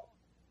Judea.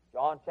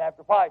 John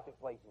chapter 5 took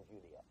place in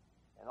Judea.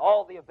 And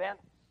all the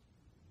events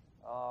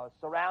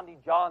surrounding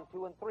John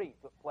 2 and 3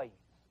 took place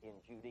in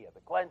Judea.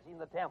 The cleansing of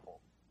the temple,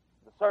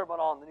 the sermon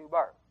on the new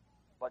birth.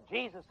 But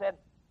Jesus said,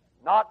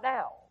 not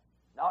now.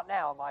 Not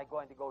now am I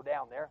going to go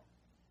down there,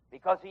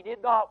 because he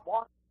did not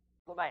want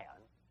the man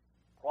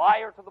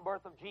prior to the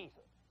birth of Jesus.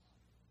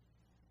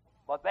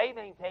 But they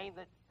maintained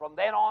that from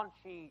then on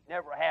she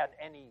never had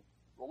any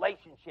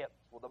relationships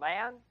with a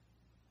man,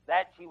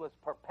 that she was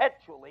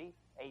perpetually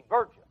a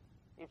virgin.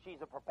 If she's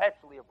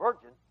perpetually a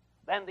virgin,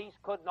 then these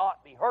could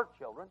not be her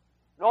children,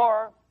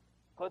 nor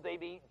could they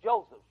be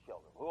Joseph's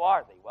children. Who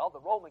are they? Well,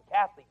 the Roman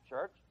Catholic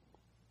Church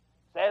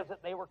says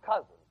that they were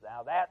cousins.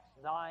 Now, that's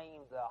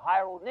named the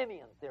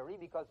Hieronymian theory,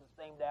 because it's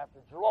named after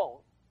Jerome,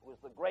 who was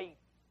the great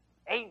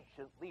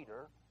ancient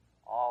leader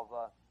of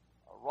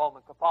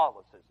Roman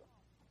Catholicism.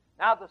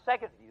 Now, the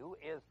second view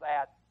is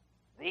that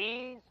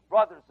these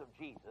brothers of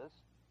Jesus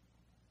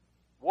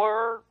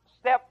were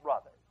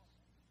stepbrothers,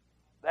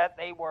 that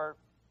they were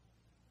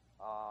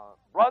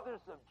brothers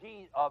of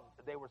Jesus,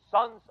 they were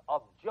sons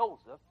of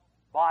Joseph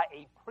by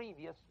a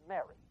previous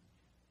marriage.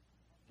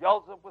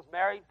 Joseph was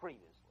married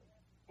previously.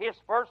 His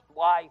first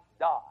wife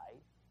died,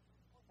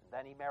 and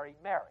then he married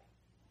Mary.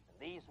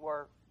 And these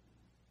were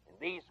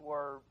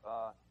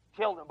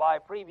children by a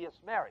previous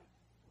marriage.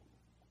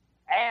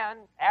 And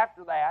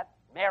after that,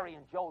 Mary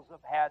and Joseph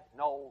had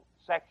no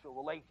sexual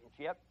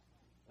relationship,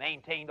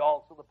 maintained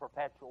also the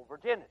perpetual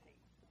virginity.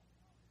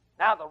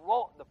 Now,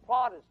 the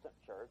Protestant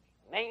church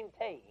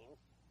maintains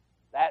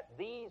that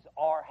these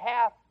are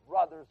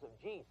half-brothers of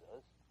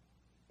Jesus,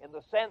 in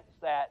the sense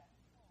that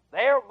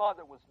their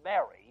mother was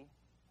Mary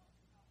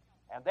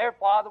and their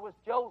father was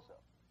Joseph.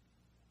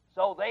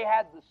 So they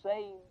had the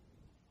same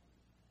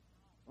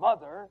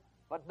mother,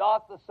 but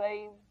not the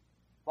same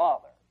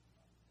father.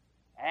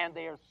 And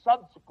they are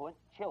subsequent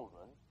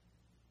children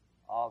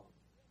of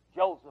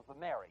Joseph and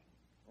Mary,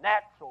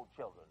 natural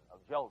children of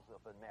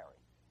Joseph and Mary,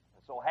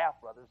 and so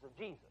half-brothers of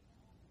Jesus.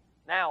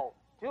 Now,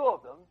 two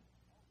of them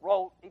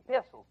wrote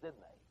epistles,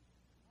 didn't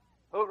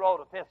they? Who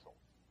wrote epistles?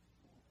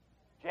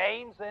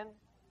 James and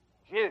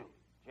Jude.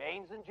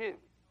 James and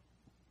Jude.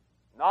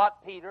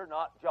 Not Peter,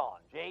 not John.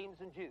 James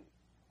and Jude.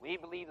 We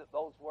believe that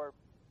those were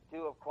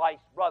two of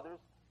Christ's brothers.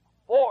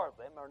 Four of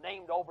them are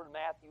named over in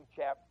Matthew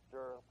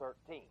chapter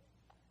 13.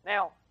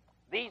 Now,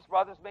 these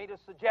brothers made a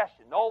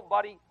suggestion. No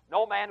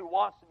man who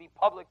wants to be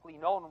publicly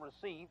known and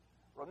received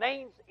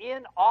remains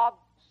in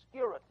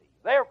obscurity.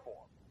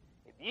 Therefore,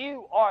 if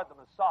you are the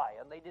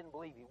Messiah, and they didn't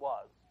believe he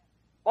was,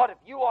 but if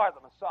you are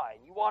the Messiah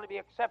and you want to be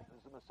accepted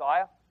as the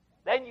Messiah,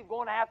 then you're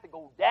going to have to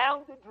go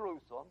down to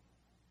Jerusalem,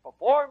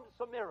 perform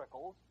some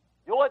miracles,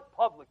 do it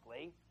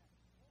publicly,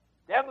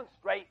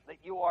 demonstrate that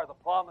you are the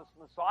promised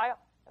Messiah,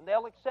 and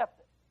they'll accept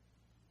it.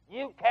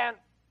 You can't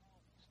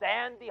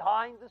stand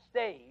behind the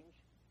stage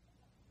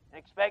and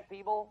expect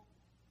people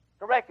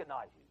to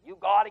recognize you. You've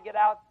got to get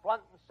out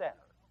front and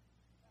center.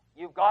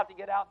 You've got to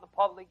get out in the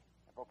public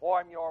and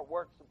perform your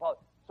works in public.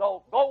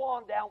 So go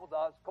on down with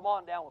us, come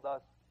on down with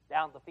us,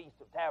 down to the Feast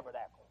of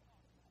Tabernacles.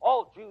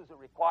 All Jews are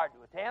required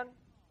to attend.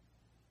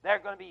 There are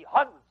going to be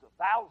hundreds of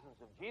thousands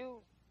of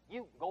Jews.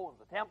 You can go in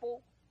the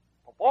temple,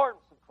 perform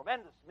some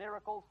tremendous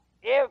miracles.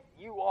 If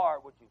you are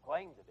what you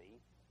claim to be,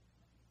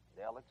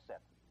 they'll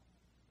accept you.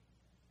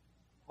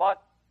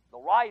 But the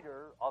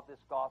writer of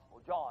this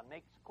Gospel, John,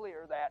 makes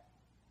clear that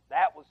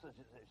that was a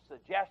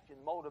suggestion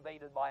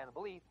motivated by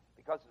unbelief,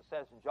 because it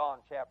says in John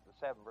chapter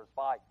 7, verse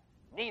 5,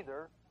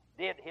 neither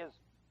did his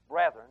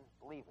brethren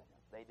believe in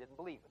him. They didn't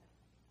believe in him.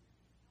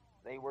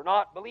 They were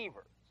not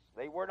believers.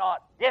 They were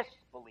not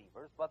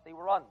disbelievers, but they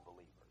were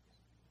unbelievers.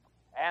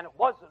 And it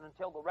wasn't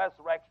until the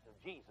resurrection of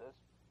Jesus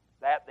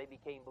that they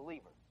became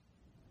believers.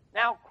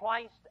 Now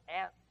Christ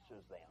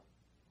answers them.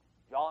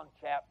 John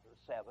chapter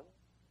 7,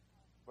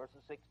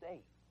 verses 6 to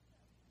 8.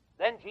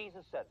 Then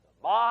Jesus said to them,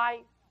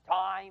 my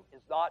time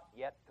is not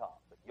yet come,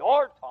 but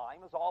your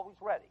time is always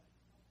ready.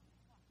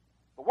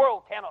 The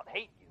world cannot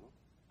hate you,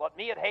 but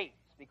me it hates,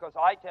 because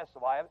I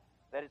testify of it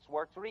that its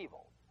works are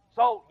evil.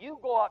 So you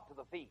go out to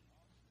the feast.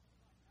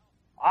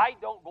 I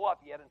don't go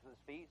up yet into this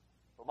feast,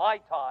 for my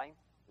time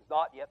is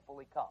not yet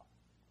fully come.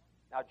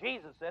 Now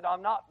Jesus said,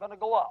 I'm not going to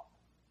go up.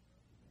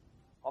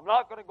 I'm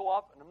not going to go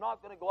up, and I'm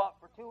not going to go up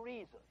for two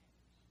reasons.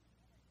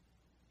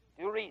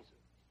 Two reasons.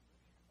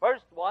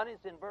 First one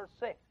is in verse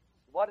 6.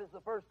 What is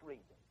the first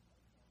reason?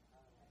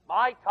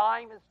 My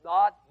time is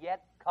not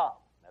yet come.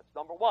 That's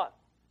number one.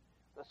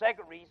 The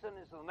second reason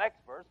is in the next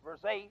verse,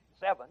 verse 8,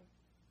 7.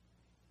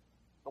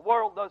 The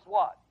world does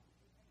what?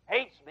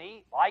 Hates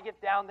me. If I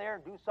get down there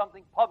and do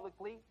something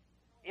publicly,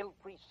 it'll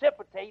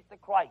precipitate the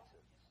crisis,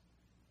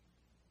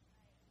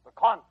 the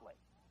conflict.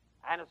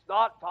 And it's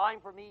not time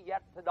for me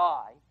yet to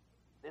die.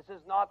 This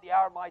is not the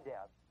hour of my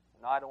death,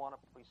 and I don't want to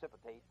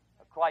precipitate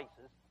a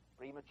crisis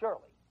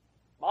prematurely.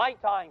 My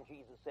time,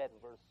 Jesus said in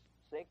verse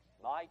 6,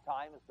 my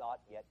time is not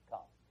yet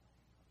come.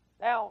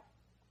 Now,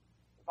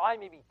 if I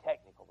may be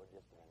technical for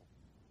just a minute,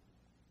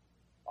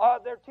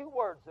 there are two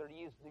words that are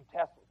used in the New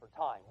Testament for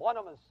time. One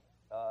of them is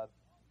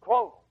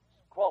chronos.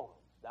 Chronos.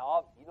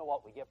 Now, you know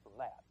what we get from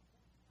that.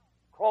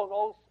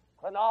 Chronos,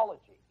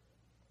 chronology.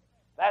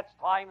 That's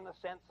time in the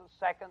sense of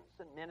seconds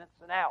and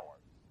minutes and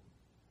hours.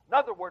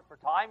 Another word for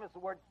time is the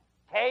word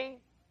K-A-I-R-O-S,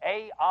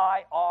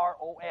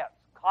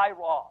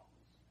 kairos.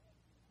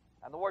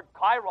 And the word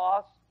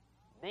kairos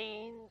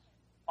means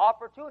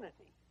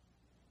opportunity.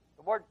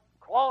 The word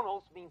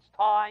chronos means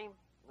time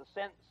in the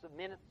sense of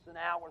minutes and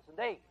hours and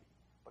days.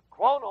 But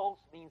chronos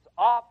means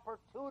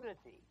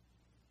opportunity.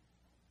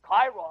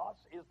 Kairos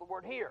is the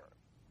word here.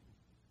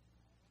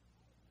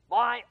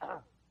 My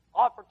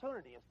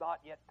opportunity has not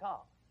yet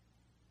come.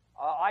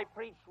 I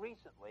preached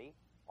recently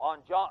on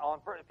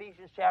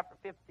Ephesians chapter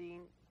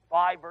 15,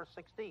 5, verse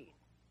 16,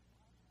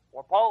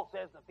 where Paul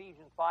says in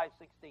Ephesians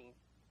 5:16,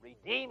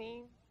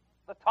 redeeming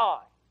the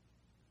time.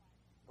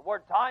 The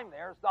word time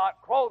there is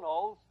not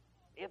chronos,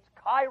 it's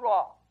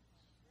kairos,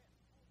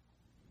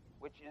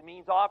 which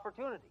means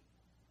opportunity.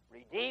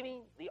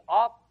 Redeeming the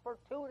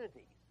opportunities.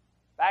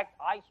 In fact,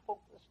 I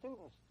spoke to the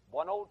students,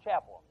 one old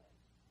chapel on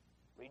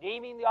this.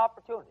 Redeeming the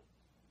opportunities.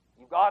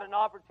 You've got an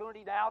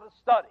opportunity now to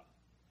study.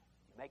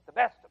 You make the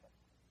best of it.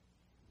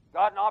 You've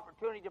got an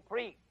opportunity to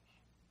preach.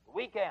 The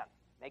weekend,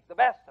 make the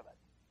best of it.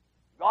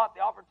 You've got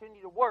the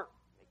opportunity to work.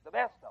 Make the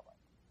best of it.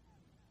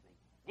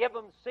 Give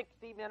them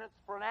 60 minutes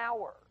for an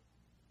hour.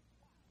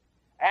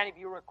 And if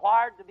you're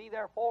required to be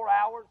there 4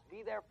 hours,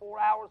 be there 4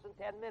 hours and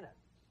 10 minutes.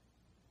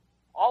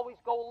 Always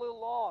go a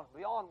little on,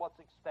 beyond what's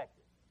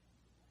expected.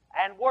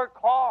 And work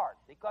hard,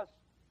 because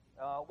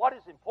what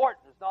is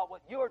important is not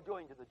what you're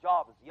doing to the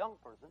job as a young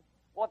person,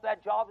 what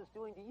that job is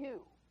doing to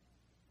you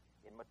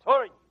in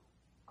maturing you,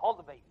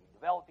 cultivating you,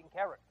 developing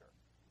character.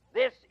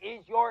 This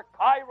is your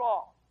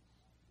kairos,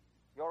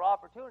 your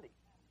opportunity.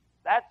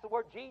 That's the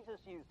word Jesus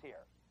used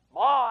here.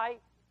 My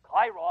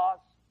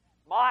kairos,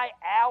 my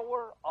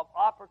hour of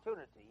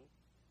opportunity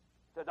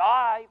to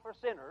die for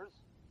sinners,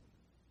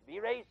 to be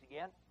raised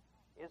again,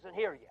 isn't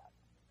here yet.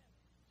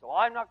 So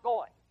I'm not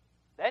going.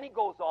 Then he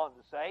goes on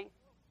to say,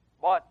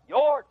 but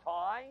your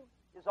time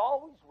is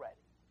always ready.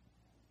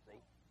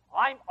 See,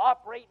 I'm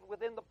operating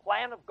within the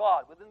plan of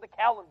God, within the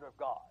calendar of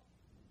God.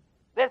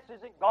 This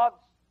isn't God's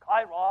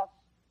kairos,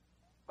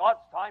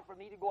 God's time for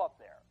me to go up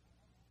there.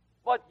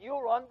 But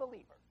you're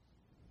unbelievers.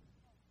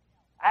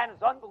 And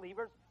as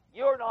unbelievers,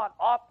 you're not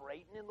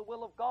operating in the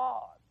will of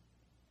God.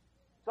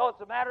 So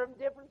it's a matter of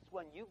indifference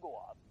when you go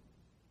up.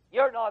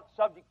 You're not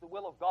subject to the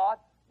will of God.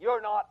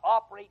 You're not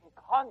operating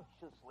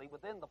consciously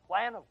within the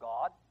plan of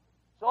God.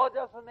 So it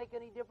doesn't make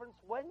any difference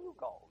when you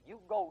go. You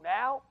can go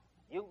now.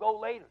 You can go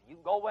later. You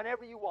can go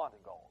whenever you want to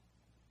go.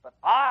 But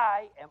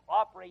I am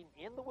operating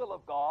in the will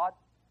of God,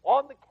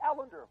 on the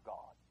calendar of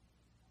God.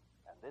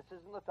 And this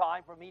isn't the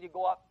time for me to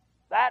go up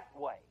that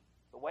way,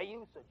 the way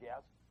you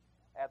suggest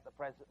at the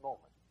present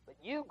moment. But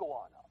you go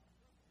on up.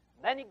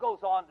 And then he goes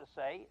on to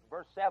say,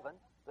 verse 7,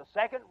 the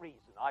second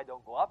reason I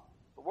don't go up,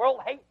 the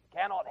world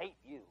cannot hate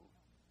you.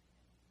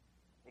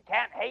 It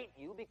can't hate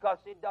you because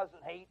it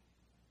doesn't hate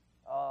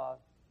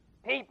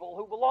people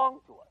who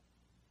belong to it.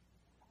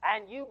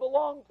 And you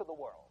belong to the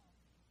world.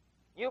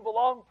 You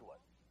belong to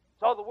it.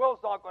 So the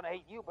world's not going to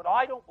hate you, but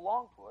I don't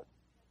belong to it.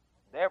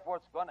 Therefore,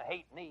 it's going to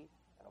hate me.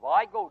 And if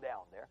I go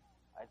down there,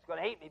 it's going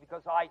to hate me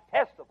because I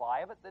testify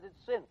of it that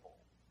it's sinful.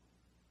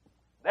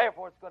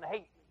 Therefore, it's going to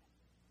hate me.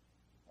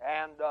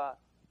 And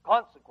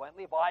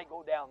consequently, if I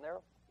go down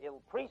there,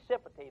 it'll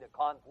precipitate a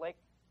conflict,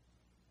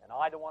 and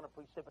I don't want to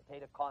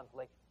precipitate a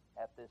conflict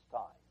at this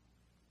time.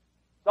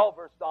 So,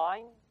 verse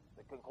 9,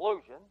 the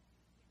conclusion,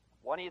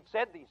 when he had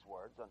said these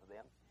words unto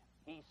them,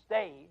 he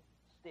stayed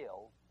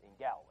still in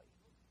Galilee.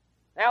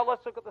 Now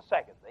let's look at the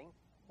second thing.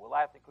 We'll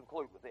have to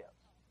conclude with this.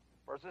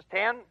 Verses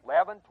 10,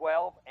 11,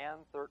 12, and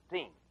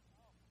 13.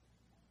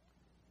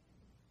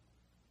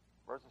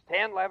 Verses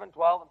 10, 11,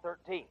 12, and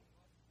 13.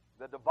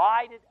 The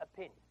divided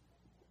opinion.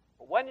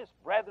 But when his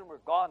brethren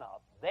were gone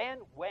up, then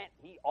went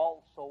he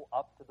also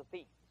up to the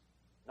feast,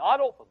 not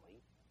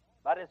openly,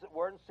 but as it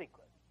were in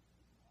secret.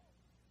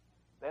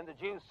 Then the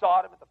Jews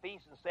sought him at the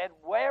feast and said,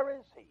 Where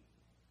is he?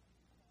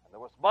 And there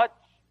was much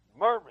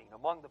murmuring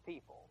among the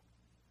people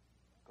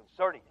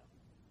concerning him.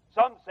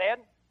 Some said,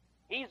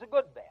 He's a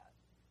good man.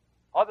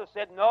 Others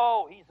said,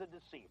 No, he's a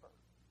deceiver.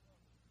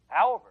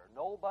 However,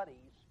 nobody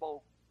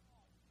spoke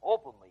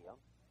openly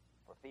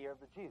for fear of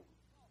the Jews.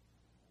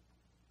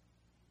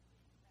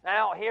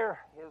 Now, here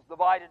is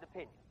divided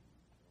opinion.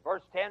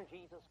 Verse 10,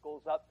 Jesus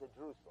goes up to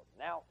Jerusalem.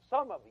 Now,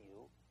 some of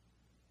you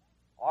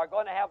are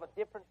going to have a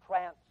different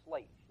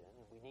translation.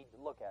 We need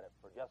to look at it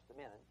for just a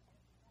minute.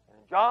 And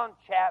in John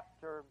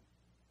chapter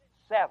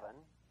 7,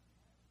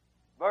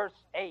 verse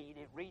 8,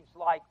 it reads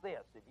like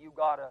this. If you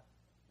got a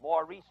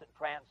more recent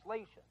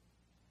translation.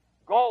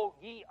 Go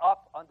ye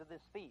up unto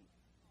this feast.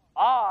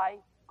 I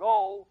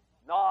go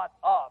not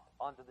up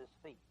unto this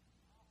feast.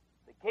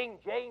 The King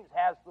James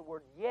has the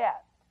word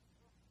yet,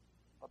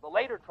 but the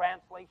later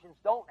translations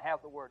don't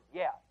have the word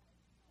yet.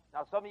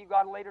 Now, some of you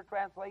got a later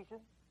translation?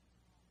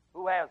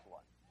 Who has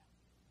one?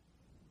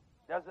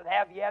 Does it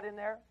have yet in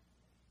there?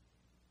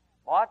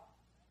 What?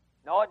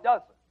 No, it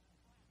doesn't.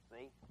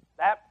 See?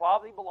 That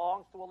probably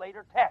belongs to a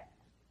later text.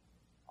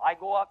 I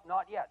go up,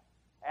 not yet.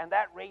 And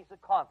that raised a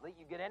conflict.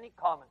 You get any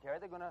commentary,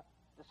 they're going to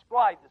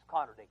describe this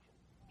contradiction.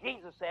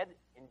 Jesus said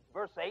in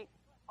verse 8,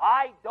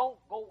 I don't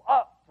go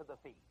up to the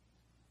feast.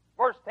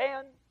 Verse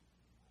 10,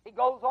 he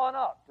goes on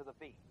up to the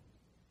feast.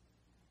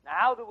 Now,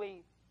 how do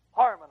we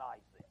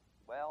harmonize this?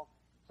 Well,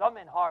 some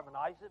men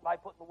harmonize it by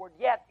putting the word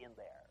yet in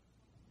there.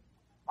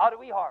 How do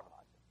we harmonize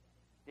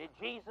it? Did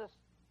Jesus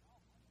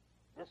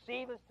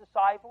deceive his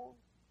disciples?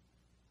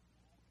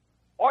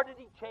 Or did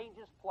he change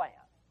his plan?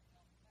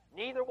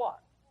 Neither one.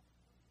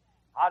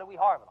 How do we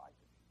harmonize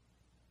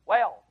it?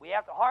 Well, we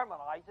have to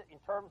harmonize it in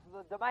terms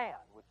of the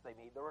demand, which they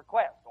made the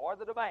request, or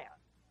the demand.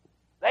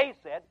 They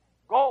said,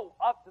 Go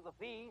up to the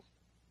feast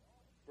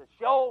to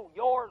show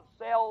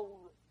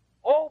yourselves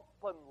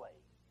openly,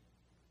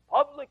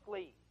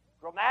 publicly,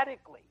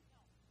 dramatically.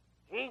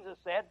 Jesus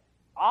said,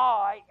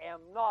 I am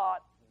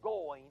not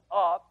going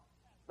up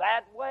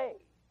that way.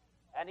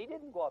 And he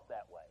didn't go up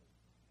that way.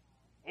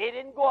 He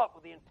didn't go up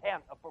with the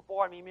intent of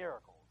performing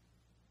miracles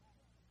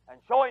and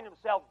showing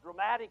himself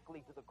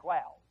dramatically to the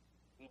crowd.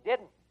 He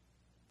didn't.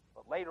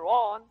 But later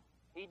on,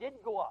 he did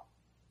go up,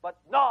 but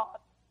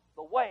not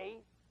the way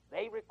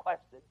they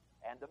requested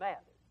and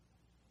demanded.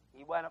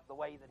 He went up the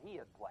way that he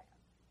had planned.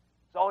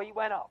 So he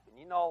went up, and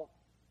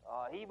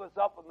he was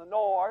up in the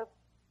north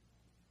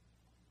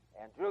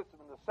and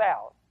Jerusalem in the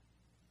south,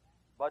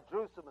 but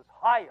Jerusalem is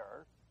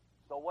higher,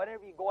 so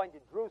whenever you're going to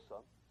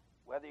Jerusalem,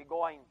 whether you're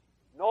going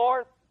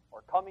north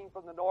or coming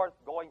from the north,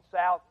 going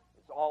south,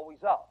 it's always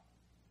up.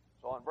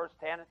 So in verse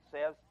 10 it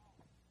says,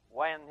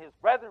 When his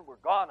brethren were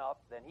gone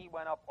up, then he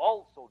went up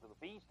also to the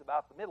feast,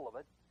 about the middle of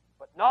it,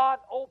 but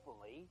not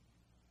openly,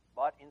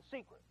 but in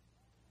secret.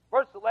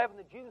 Verse 11,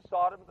 the Jews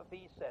sought him at the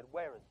feast, said,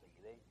 Where is he?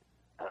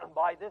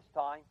 By this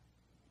time,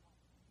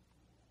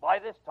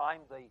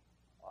 the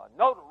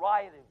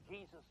notoriety of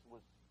Jesus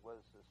was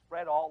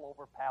spread all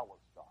over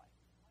Palestine.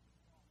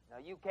 Now,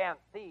 you can't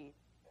feed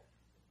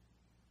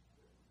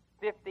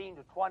 15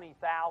 to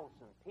 20,000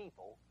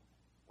 people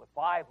with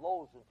 5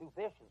 loaves and 2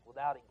 fishes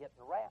without it getting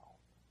around.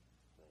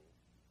 See?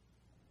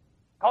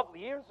 A couple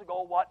of years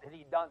ago, what had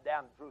he done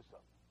down in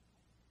Jerusalem?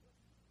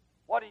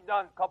 What had he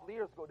done a couple of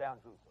years ago down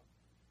in Jerusalem?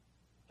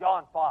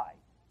 John 5.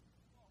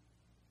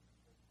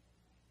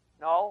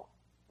 No,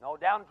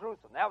 down in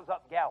Jerusalem. That was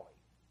up in Galilee.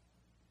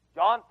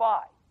 John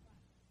 5.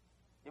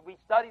 Did we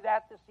study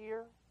that this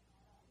year?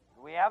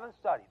 We haven't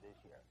studied this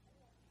year.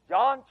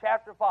 John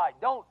chapter 5.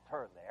 Don't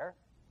turn there.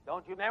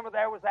 Don't you remember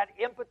there was that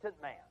impotent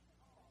man?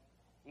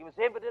 He was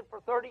impotent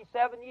for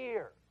 37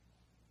 years.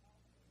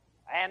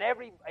 And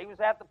he was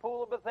at the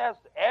pool of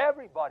Bethesda.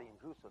 Everybody in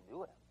Jerusalem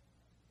knew him.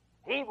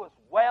 He was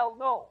well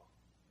known.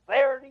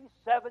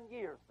 37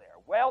 years there.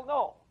 Well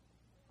known.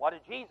 What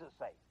did Jesus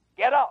say?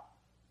 Get up.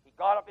 He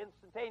got up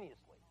instantaneously.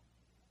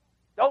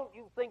 Don't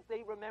you think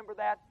they remember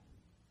that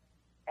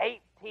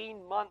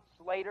 18 months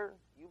later?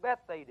 You bet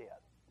they did.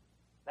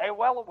 They were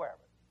well aware of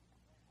it.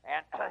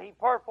 And he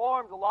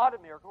performed a lot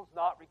of miracles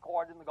not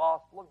recorded in the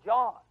Gospel of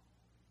John.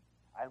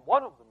 And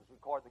one of them is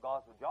recorded in the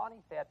Gospel of John.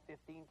 He fed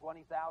 15,000,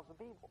 20,000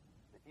 people,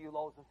 a few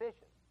loaves of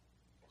fishes.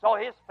 So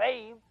his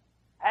fame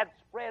had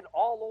spread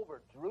all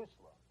over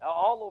Jerusalem,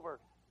 all over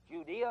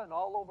Judea and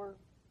all over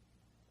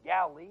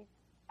Galilee,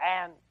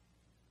 and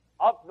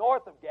up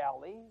north of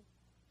Galilee,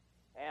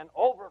 and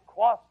over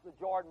across the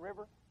Jordan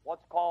River,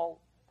 what's called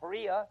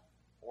Perea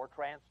or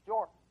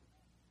Transjordan.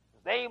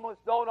 His name was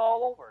known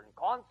all over, and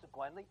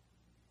consequently,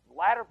 the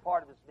latter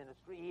part of his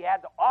ministry, he had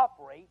to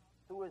operate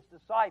through his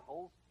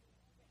disciples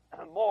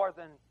more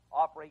than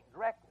operate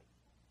directly.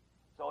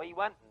 So he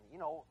went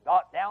and,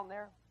 got down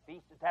there,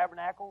 Feast of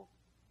Tabernacles.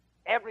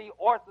 Every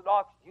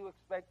Orthodox Jew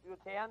expected to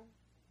attend.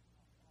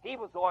 He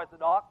was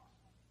Orthodox.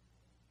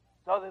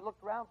 So they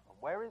looked around for him.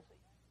 Where is he?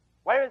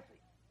 Where is he?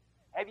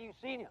 Have you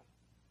seen him?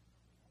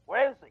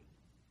 Where is he?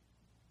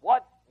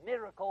 What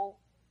miracle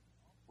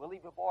will he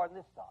perform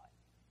this time?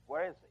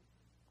 Where is he?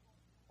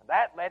 And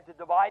that led to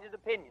divided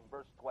opinion,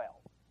 verse 12.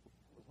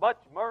 There was much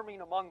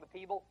murmuring among the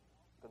people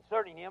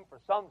concerning him, for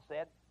some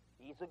said,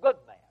 he's a good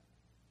man.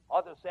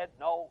 Others said,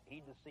 no,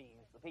 he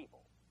deceives the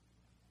people.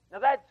 Now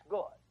that's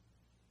good.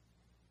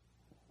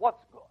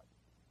 What's good?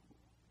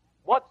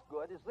 What's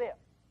good is this,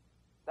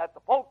 that the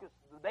focus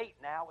of the debate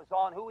now is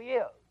on who he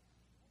is.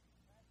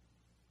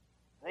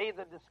 See,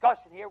 the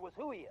discussion here was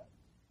who he is.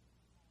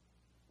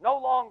 No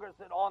longer is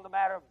it on the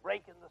matter of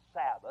breaking the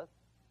Sabbath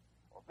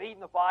or feeding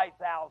the 5,000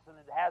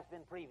 as it has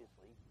been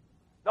previously.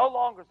 No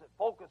longer is it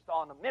focused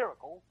on a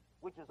miracle,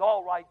 which is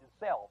all right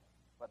itself.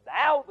 But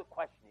now the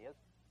question is,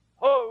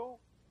 who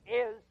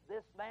is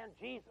this man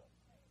Jesus?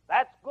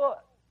 That's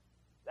good.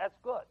 That's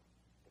good.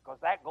 Because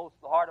that goes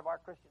to the heart of our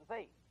Christian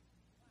faith.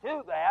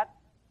 To that,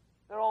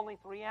 there are only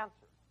three answers.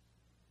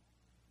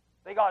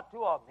 They got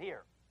two of them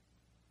here.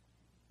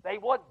 They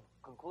would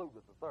conclude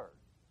with the third.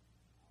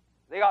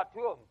 They got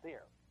two of them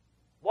here.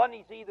 One,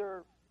 he's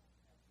either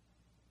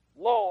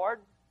Lord,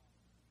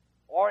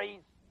 or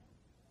he's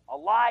a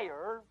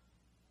liar,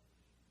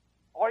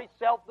 or he's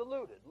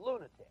self-deluded,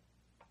 lunatic.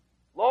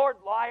 Lord,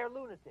 liar,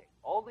 lunatic.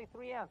 Only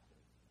three answers.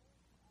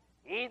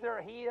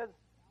 Either he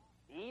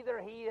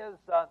is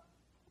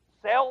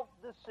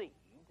self-deceived,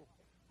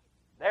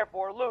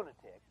 therefore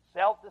lunatic,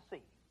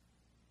 self-deceived,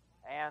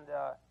 and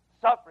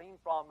suffering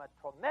from a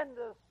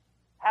tremendous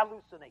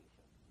hallucination.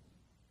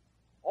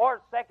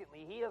 Or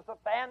secondly, he is a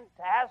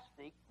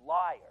fantastic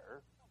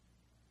liar,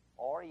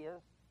 or he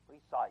is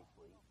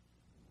precisely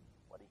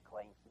what he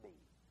claims to be,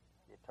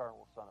 the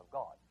eternal Son of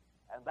God.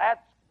 And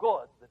that's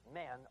good that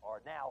men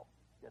are now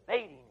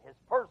debating his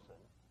person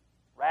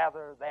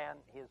rather than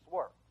his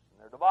works.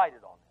 And they're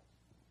divided on this.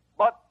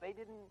 But they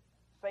didn't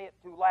say it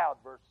too loud,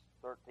 verse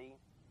 13.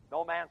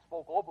 No man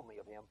spoke openly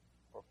of him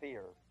for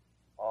fear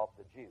of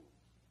the Jews.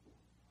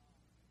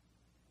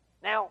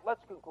 Now,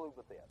 let's conclude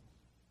with this.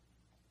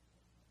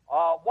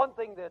 One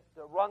thing that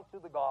runs through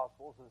the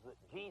Gospels is that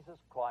Jesus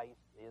Christ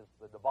is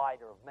the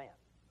divider of men.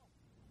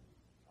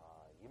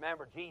 You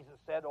remember Jesus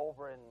said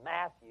over in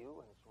Matthew,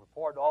 and it's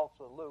reported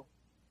also in Luke,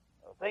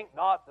 think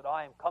not that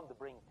I am come to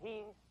bring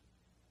peace.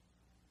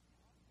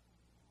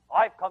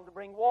 I've come to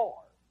bring war.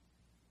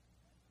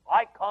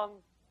 I come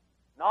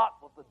not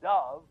with the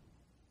dove,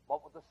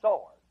 but with the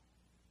sword.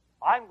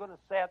 I'm going to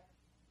set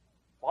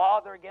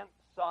father against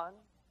son,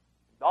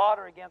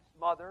 daughter against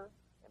mother,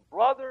 and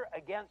brother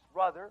against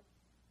brother,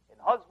 and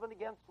husband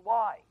against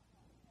wife.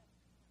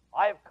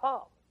 I have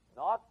come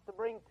not to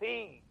bring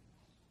peace,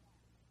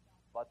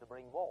 but to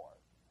bring war.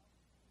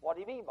 What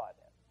do you mean by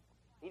that?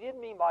 He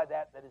didn't mean by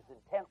that his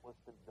intent was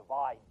to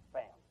divide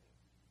family.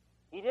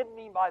 He didn't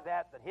mean by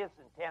that his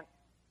intent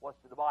was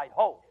to divide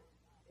hope.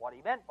 What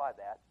he meant by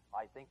that,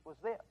 I think, was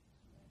this,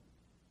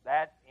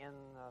 that in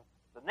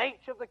the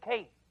nature of the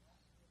case,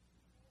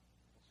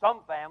 some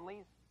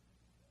families,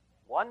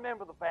 one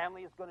member of the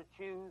family is going to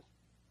choose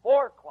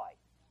for Christ.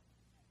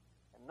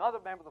 Another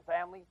member of the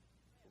family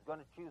is going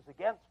to choose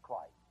against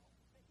Christ.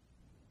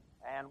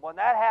 And when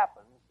that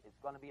happens, it's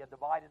going to be a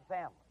divided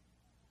family.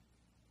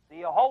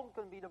 See, a home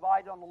can be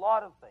divided on a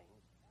lot of things,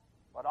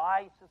 but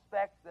I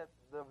suspect that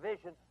the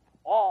division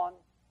on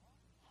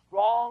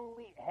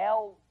strongly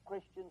held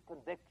Christian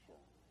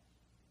convictions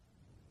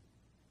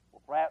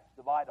will perhaps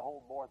divide a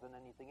home more than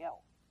anything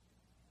else.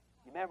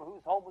 You remember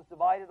whose home was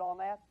divided on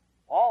that?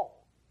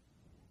 Paul.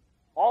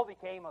 Paul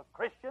became a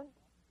Christian.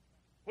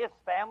 His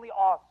family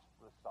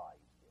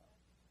ostracized him.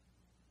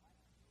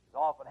 It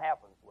often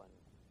happens when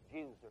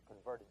Jews are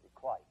converted to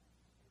Christ.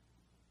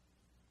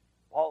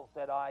 Paul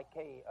said,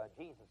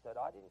 Jesus said,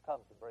 I didn't come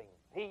to bring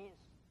peace,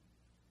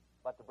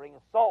 but to bring a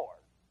sword.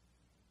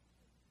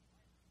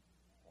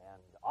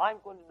 And I'm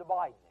going to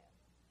divide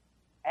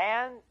men.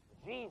 And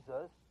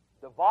Jesus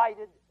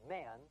divided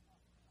men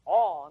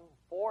on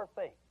four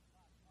things.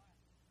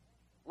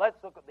 Let's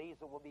look at these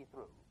and we'll be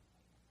through.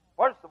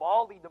 First of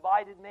all, he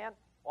divided men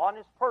on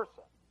his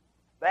person.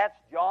 That's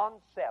John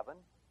 7,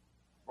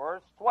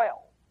 verse 12.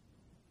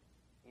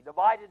 He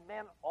divided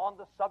men on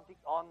the subject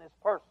on this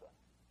person.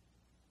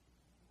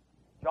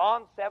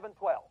 John 7:12.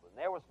 And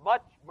there was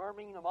much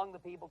murmuring among the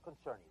people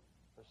concerning him.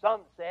 For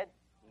some said,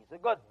 he's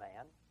a good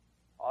man.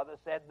 Others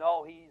said,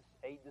 no, he's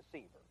a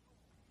deceiver.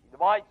 He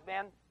divides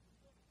men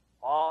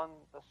on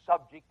the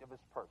subject of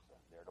his person.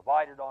 They're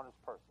divided on his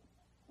person.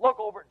 Look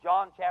over at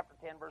John chapter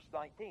 10, verse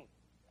 19.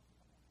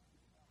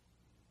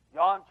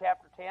 John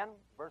chapter 10,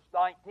 verse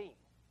 19.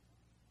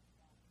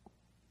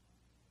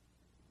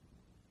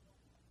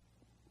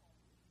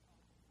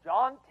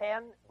 John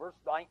 10, verse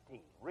 19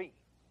 reads,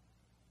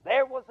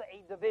 there was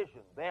a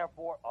division,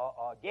 therefore,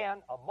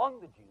 again,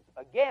 among the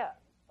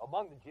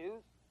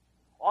Jews,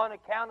 on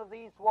account of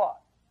these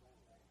what?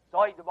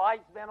 So he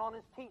divides men on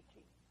his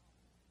teaching,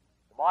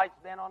 divides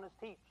men on his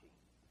teaching.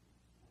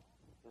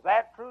 Is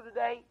that true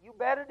today? You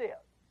bet it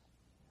is.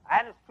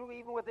 And it's true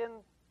even within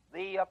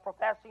the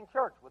professing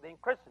church, within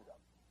Christendom.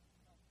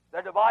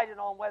 They're divided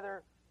on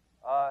whether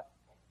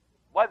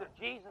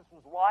Jesus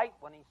was right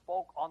when he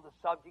spoke on the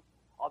subject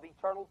of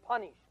eternal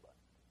punishment.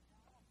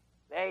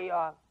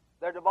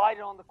 They're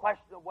divided on the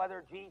question of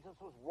whether Jesus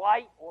was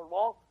right or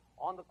wrong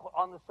on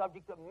the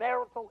subject of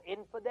marital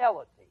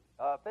infidelity,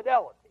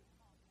 fidelity.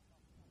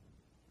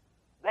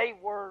 They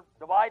were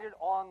divided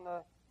on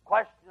the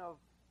question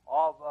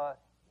of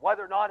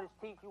whether or not his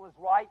teaching was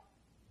right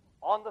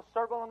on the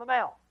Sermon on the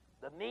Mount.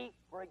 The meek,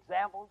 for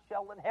example,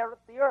 shall inherit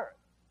the earth.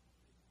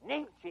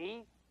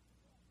 Nietzsche,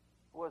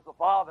 who was the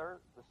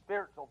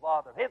spiritual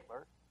father of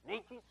Hitler,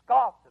 Nietzsche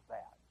scoffed at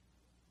that.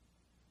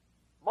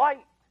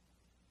 Might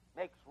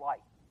makes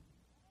right.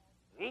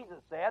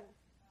 Jesus said,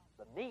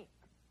 the meek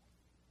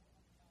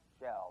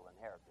shall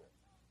inherit the earth.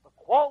 The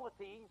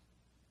qualities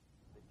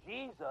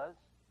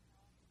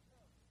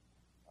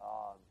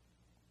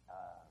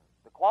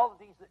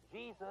that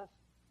Jesus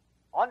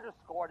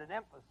underscored and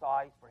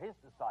emphasized for his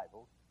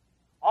disciples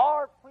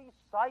are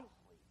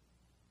precisely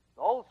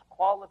those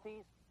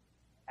qualities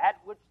at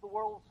which the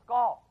world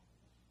scoffs.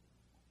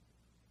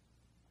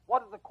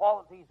 What are the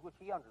qualities which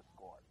he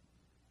underscored?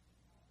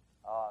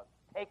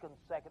 Taking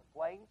second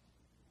place,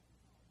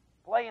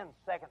 playing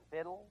second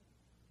fiddle,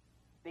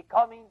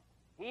 becoming,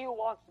 he who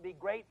wants to be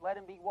great, let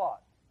him be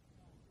what?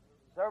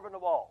 Servant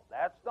of all.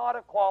 That's not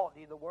a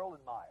quality the world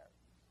admires.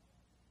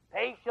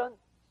 Patience.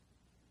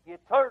 You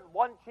turn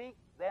one cheek,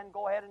 then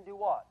go ahead and do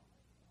what?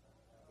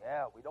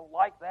 Yeah, we don't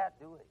like that,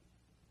 do we?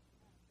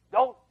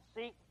 Don't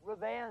seek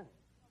revenge.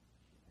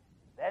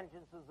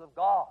 Vengeance is of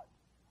God.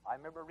 I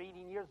remember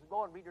reading years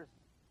ago in Reader's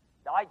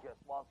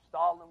Digest while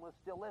Stalin was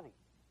still living.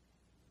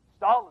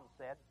 Stalin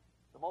said,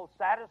 the most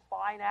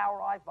satisfying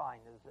hour I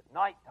find is at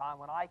nighttime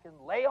when I can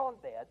lay on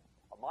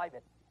my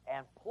bed,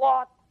 and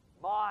plot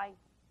my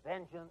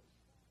vengeance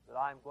that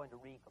I'm going to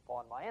wreak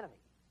upon my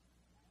enemy.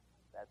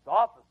 That's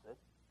opposite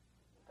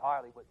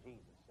entirely what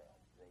Jesus said.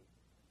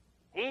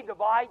 See? He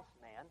divides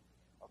men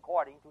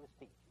according to his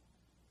teaching.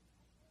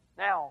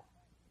 Now,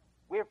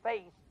 we are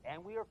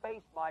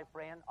faced, my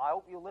friend, I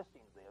hope you're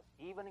listening to this,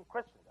 even in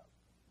Christendom,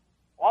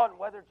 on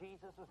whether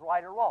Jesus is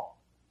right or wrong.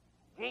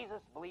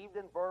 Jesus believed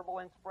in verbal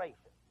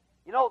inspiration.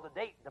 You know, the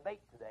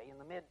debate today in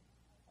the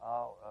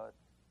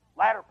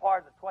latter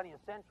part of the 20th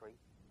century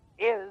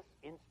is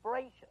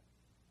inspiration.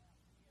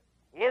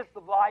 Is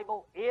the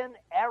Bible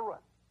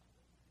inerrant?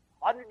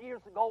 100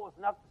 years ago it was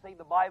enough to say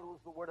the Bible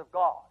is the Word of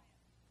God.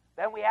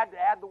 Then we had to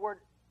add the word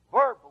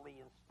verbally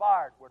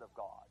inspired Word of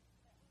God,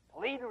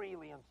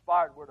 plenarily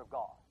inspired Word of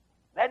God.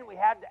 Then we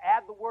had to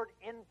add the word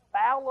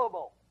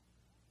infallible.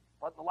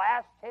 But in the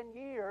last 10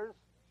 years,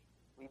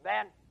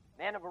 men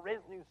have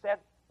arisen who said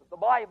that the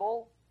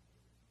Bible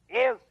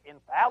is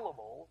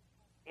infallible.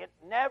 It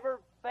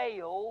never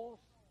fails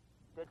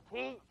to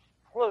teach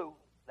truth.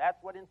 That's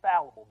what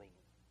infallible means.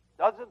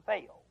 Doesn't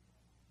fail.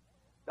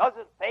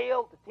 Doesn't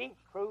fail to teach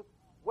truth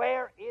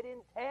where it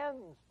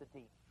intends to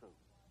teach truth.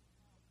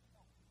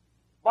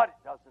 But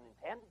it doesn't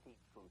intend to teach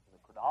truth in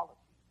the chronology.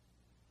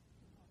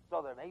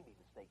 So there may be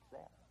mistakes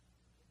there.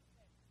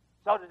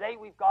 So today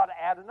we've got to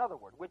add another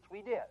word, which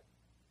we did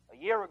a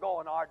year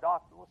ago in our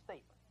doctrinal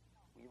statement.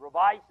 We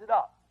revised it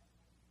up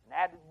and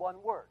added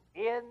one word,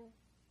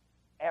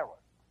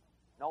 inerrant.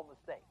 No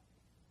mistake.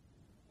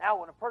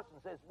 Now when a person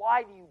says,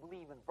 why do you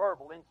believe in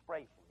verbal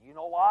inspiration? Do you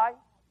know why?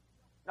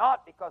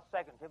 Not because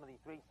 2 Timothy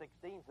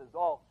 3:16 says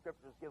all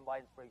Scripture is given by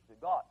inspiration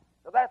of God.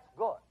 Now that's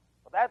good,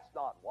 but that's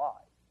not why.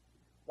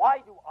 Why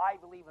do I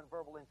believe in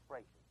verbal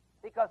inspiration?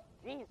 Because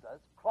Jesus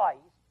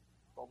Christ,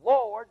 the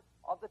Lord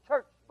of the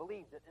church,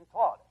 believed it and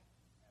taught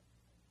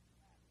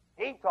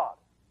it. He taught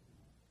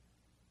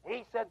it.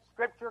 He said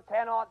Scripture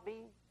cannot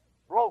be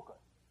broken.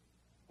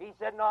 He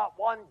said not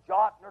one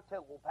jot nor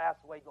tittle will pass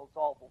away till it's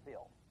all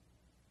fulfilled.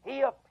 He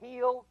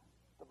appealed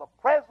to the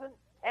present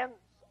tense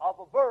of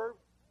a verb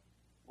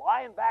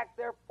lying back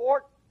there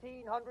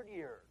 1,400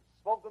 years,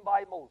 spoken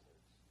by Moses.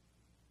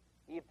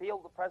 He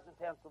appealed to the present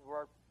tense of the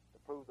verb to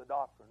prove the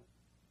doctrine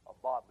of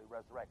bodily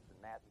resurrection,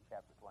 Matthew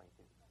chapter 22.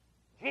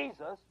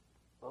 Jesus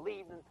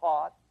believed and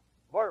taught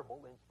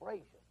verbal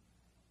inspiration.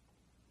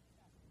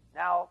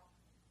 Now,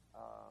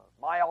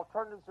 my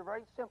alternatives are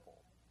very simple.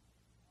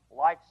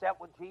 Will I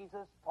accept what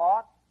Jesus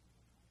taught,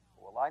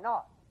 or will I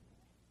not?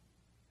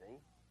 See?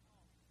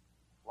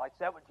 Will I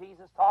accept what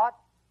Jesus taught?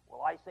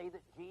 Will I say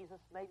that Jesus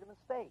made a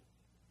mistake?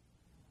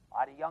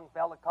 I had a young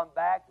fellow come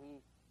back.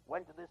 He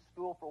went to this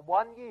school for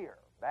 1 year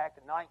back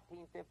in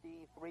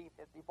 1953,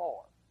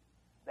 54.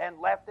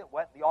 Then left it,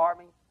 went in the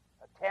Army,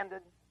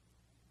 attended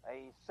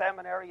a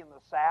seminary in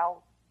the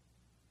South,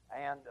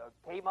 and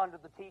came under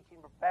the teaching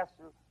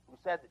professor who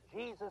said that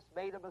Jesus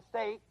made a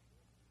mistake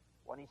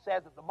when he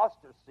said that the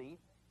mustard seed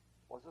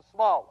was the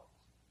smallest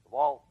of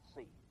all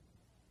seeds.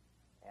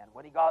 And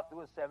when he got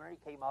through his seminary,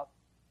 he came up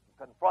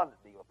and confronted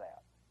me with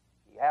that.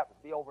 He happens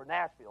to be over in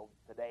Nashville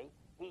today.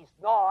 He's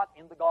not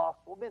in the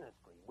gospel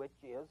ministry, which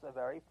is a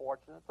very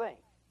fortunate thing.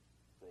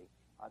 See,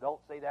 I don't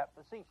say that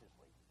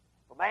facetiously.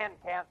 If a man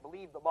can't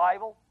believe the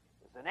Bible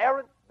is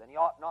inerrant, then he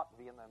ought not to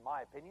be, in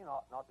my opinion,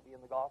 ought not to be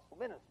in the gospel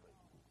ministry.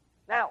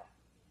 Now,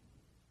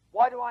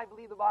 why do I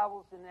believe the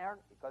Bible is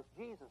inerrant? Because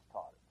Jesus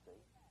taught it,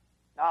 see?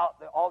 Now,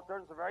 the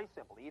alternatives are very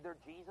simple. Either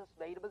Jesus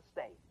made a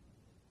mistake,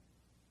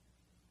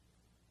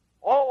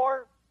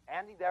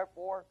 and he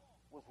therefore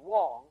was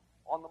wrong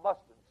on the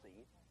mustard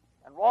seed,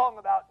 and wrong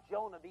about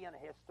Jonah being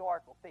a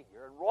historical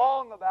figure, and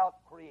wrong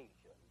about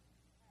creation,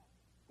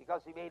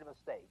 because he made a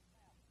mistake.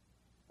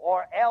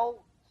 Or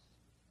else,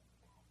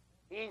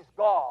 he's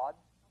God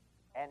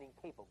and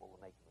incapable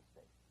of making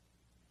mistakes.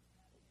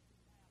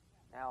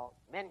 Now,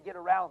 men get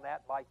around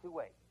that by two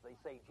ways. They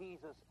say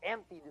Jesus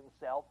emptied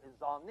himself as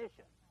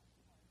omniscient.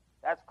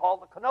 That's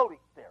called the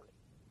kenotic theory,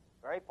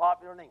 very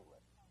popular in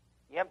England.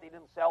 He emptied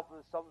himself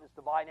of some of his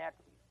divine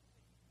attributes.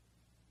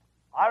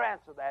 Our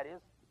answer to that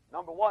is,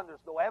 number one,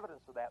 there's no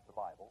evidence of that in the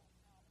Bible.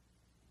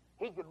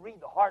 He could read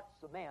the hearts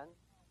of men.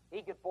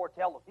 He could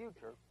foretell the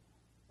future.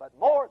 But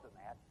more than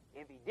that,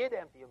 if he did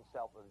empty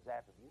himself of his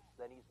attributes,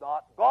 then he's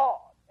not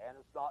God, and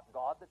it's not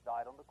God that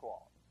died on the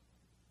cross.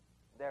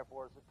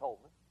 Therefore, his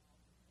atonement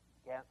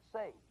can't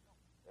save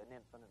an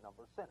infinite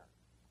number of sinners.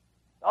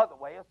 The other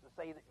way is to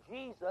say that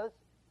Jesus,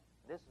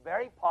 this is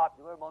very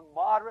popular among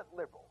moderate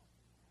liberals,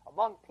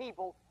 among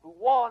people who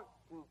want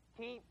to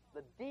keep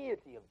the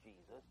deity of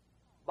Jesus,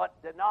 but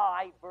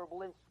deny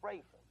verbal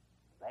inspiration.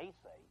 They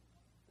say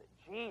that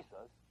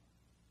Jesus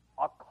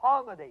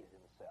accommodated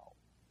himself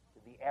to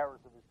the errors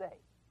of his day.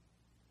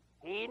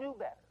 He knew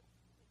better.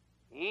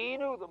 He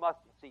knew the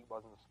mustard seed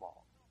wasn't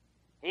small.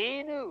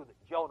 He knew that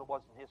Jonah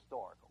wasn't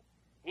historical.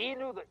 He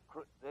knew that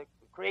the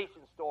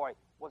creation story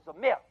was a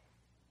myth,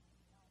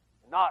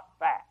 not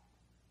fact.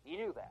 He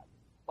knew that.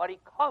 But he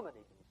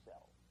accommodated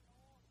himself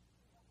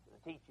to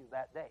the teaching of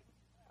that day.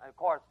 And of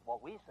course,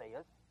 what we say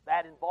is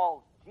that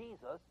involves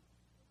Jesus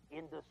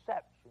in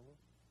deception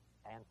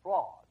and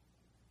fraud.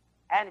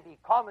 And if he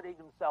accommodated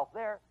himself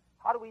there,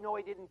 how do we know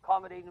he didn't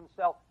accommodate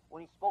himself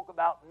when he spoke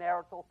about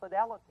marital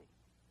fidelity?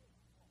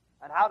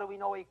 And how do we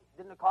know he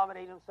didn't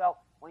accommodate himself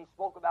when he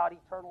spoke about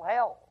eternal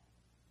hell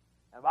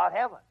and about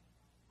heaven?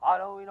 How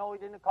do we know he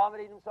didn't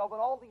accommodate himself in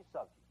all these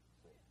subjects?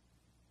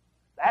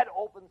 That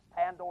opens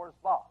Pandora's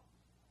box.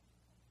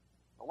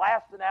 The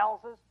last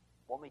analysis,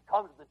 when we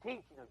come to the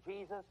teaching of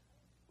Jesus,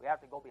 we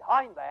have to go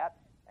behind that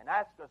and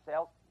ask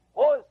ourselves,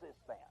 who is this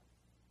man?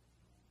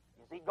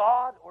 Is he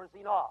God or is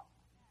he not?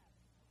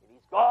 If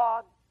he's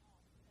God,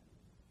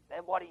 then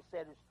what he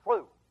said is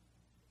true.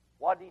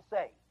 What did he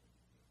say?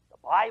 The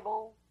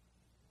Bible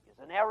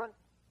is inerrant.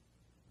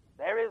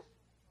 There is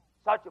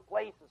such a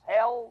place as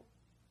hell,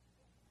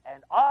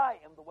 and I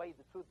am the way,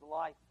 the truth, and the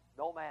life.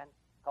 No man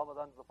cometh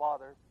unto the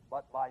Father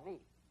but by me.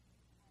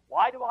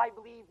 Why do I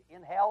believe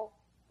in hell?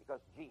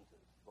 Because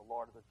Jesus, the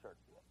Lord of the church,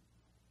 did.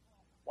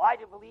 Why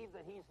do I believe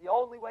that he's the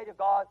only way to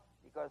God?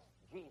 Because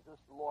Jesus,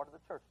 the Lord of the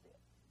church, did.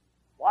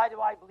 Why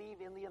do I believe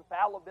in the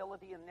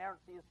infallibility and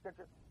inerrancy of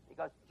Scripture?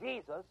 Because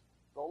Jesus,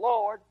 the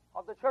Lord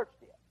of the church,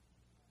 did.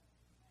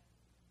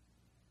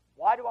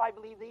 Why do I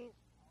believe these?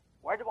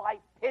 Where do I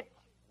pitch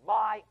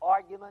my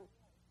argument?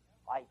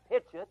 I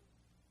pitch it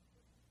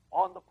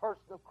on the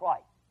person of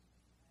Christ.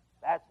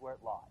 That's where it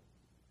lies.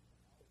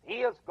 If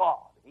he is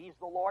God, if he's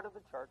the Lord of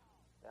the church,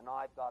 then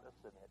I've got to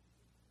submit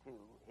to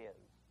his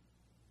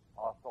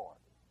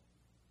authority.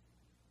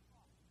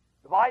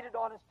 Divided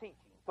on his teaching.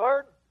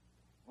 Third,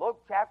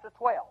 Luke chapter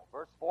 12,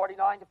 verse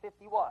 49 to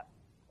 51.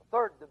 The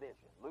third division,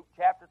 Luke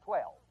chapter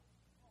 12.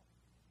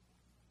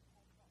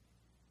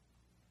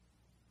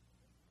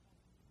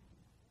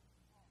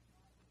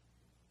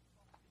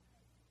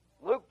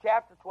 Luke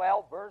chapter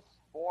 12, verse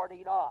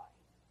 49.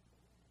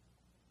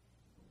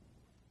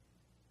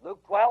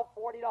 Luke 12,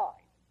 49.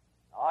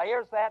 Now,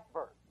 here's that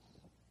verse.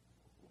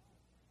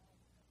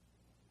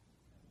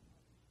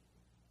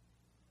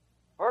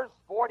 Verse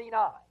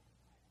 49.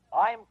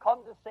 I am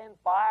come to send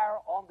fire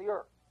on the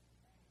earth.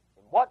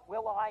 And what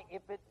will I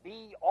if it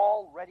be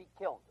already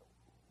kindled?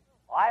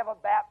 I have a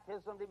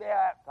baptism to be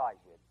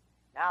baptized with.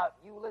 Now,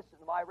 if you listen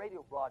to my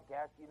radio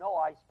broadcast, you know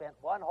I spent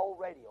one whole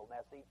radio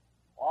message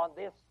on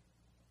this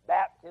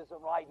baptism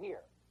right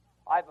here.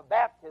 I have a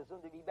baptism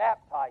to be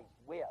baptized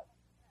with.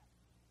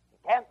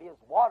 It can't be as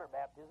water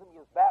baptism. He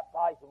was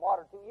baptized in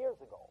water 2 years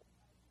ago.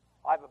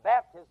 I have a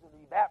baptism to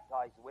be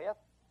baptized with.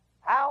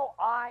 How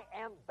I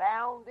am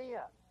bound in,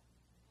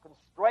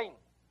 constrained,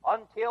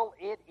 until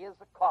it is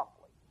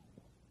accomplished.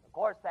 Of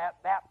course,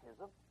 that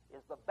baptism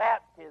is the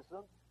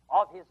baptism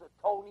of his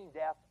atoning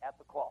death at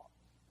the cross.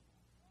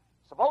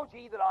 Suppose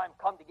ye that I am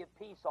come to give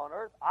peace on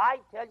earth. I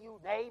tell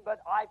you, nay,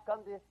 but I've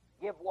come to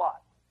give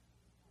what?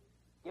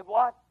 Give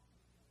what?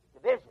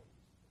 Divisions.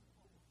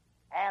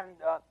 And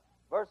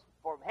verse,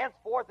 from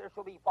henceforth there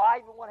shall be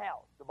 5 in one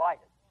house,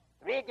 divided.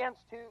 3 against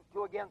 2,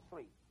 2 against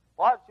 3.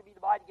 Father shall be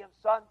divided against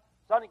son,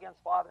 son against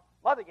father,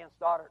 mother against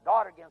daughter,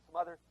 daughter against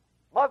mother,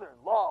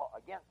 mother-in-law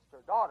against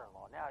her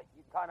daughter-in-law. Now,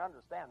 you kind of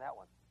understand that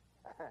one.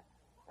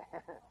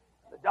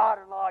 The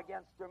daughter-in-law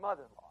against her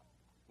mother-in-law.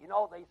 You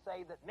know, they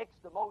say that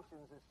mixed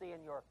emotions is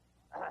seeing your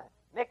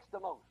mixed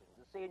emotions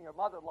to seeing your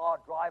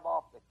mother-in-law drive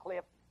off the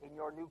cliff in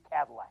your new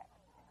Cadillac.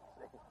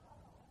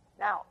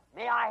 Now,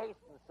 may I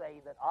hasten to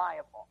say that I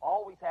have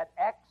always had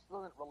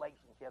excellent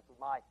relationships with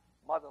my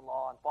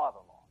mother-in-law and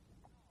father-in-law.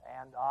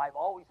 And I've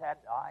always had,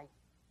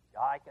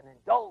 I can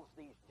indulge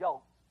these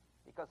jokes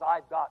because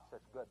I've got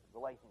such good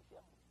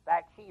relationships. In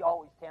fact, she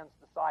always tends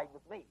to side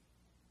with me.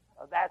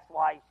 That's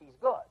why she's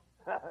good.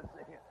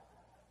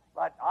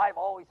 But I've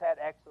always had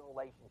excellent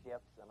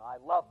relationships, and I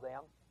love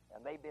them,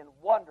 and they've been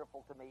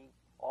wonderful to me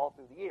all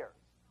through the years.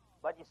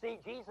 But you see,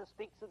 Jesus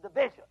speaks of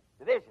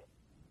division.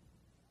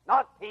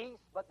 Not peace,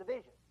 but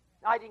division.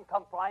 Now, it didn't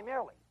come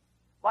primarily,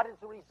 but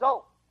as a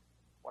result,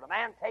 when a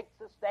man takes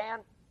a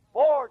stand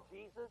for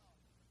Jesus,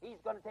 he's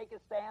going to take a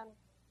stand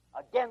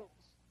against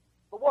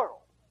the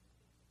world.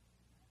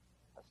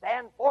 A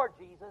stand for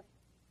Jesus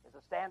is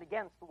a stand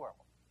against the world.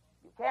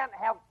 You can't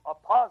have a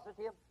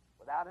positive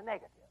without a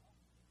negative.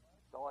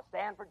 So a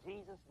stand for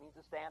Jesus means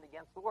a stand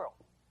against the world.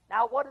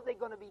 Now, what are they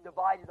going to be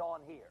divided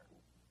on here?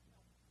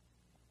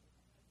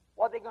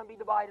 What are they going to be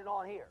divided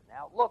on here?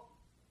 Now, look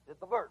at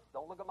the verse.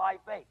 Don't look at my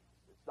face.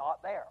 It's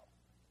not there.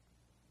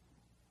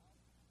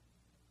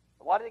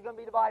 What are they going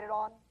to be divided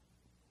on?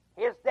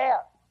 His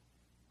death.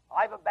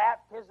 I have a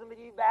baptism to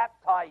be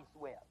baptized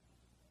with.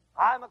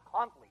 How I'm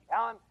accomplished.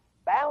 How I'm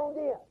bound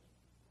in,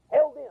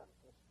 held in,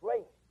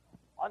 constrained,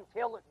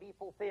 until it be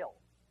fulfilled.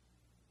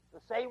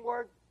 The same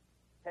word,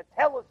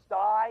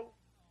 tetelestai,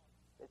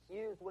 that's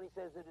used when he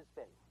says it is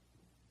finished.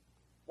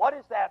 What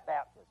is that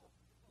baptism?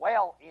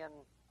 Well, in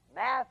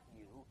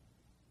Matthew,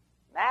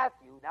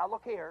 now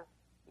look here,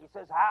 he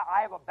says,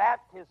 I have a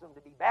baptism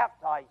to be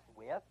baptized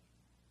with,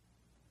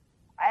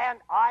 and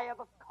I have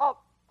a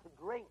cup to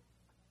drink.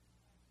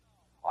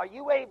 Are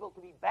you able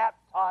to be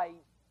baptized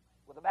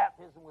with the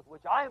baptism with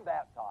which I am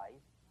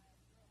baptized?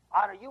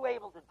 And are you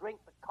able to drink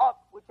the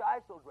cup which I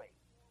shall drink?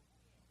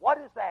 What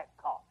is that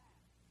cup?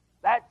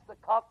 That's the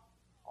cup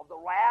of the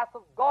wrath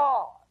of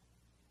God,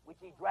 which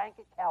he drank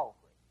at Calvary.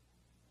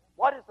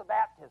 What is the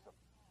baptism?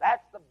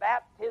 That's the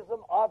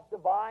baptism of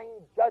divine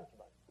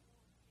judgment,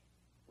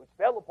 which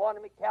fell upon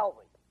him at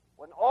Calvary,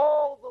 when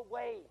all the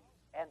waves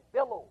and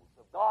billows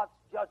of God's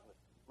judgment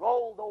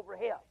rolled over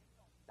him.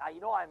 Now,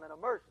 you know I'm an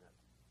immersionist.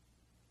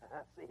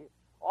 See,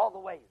 all the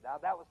waves. Now,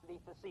 that was to be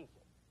facetious.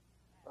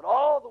 But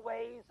all the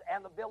waves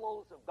and the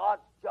billows of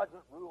God's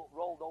judgment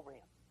rolled over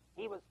him.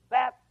 He was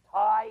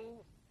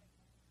baptized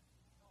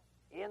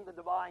in the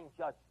divine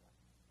judgment.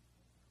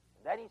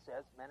 And then he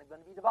says, men are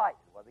going to be divided.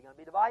 What are they going to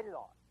be divided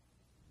on?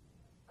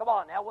 Come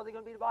on now, what are they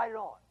going to be divided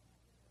on?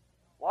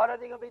 What are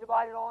they going to be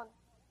divided on?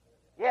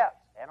 Yes.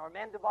 And are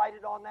men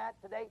divided on that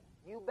today?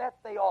 You bet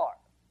they are.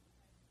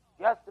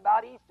 Just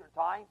about Easter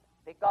time,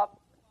 pick up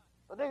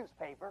the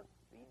newspaper,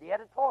 read the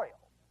editorial.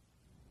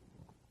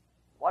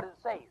 What does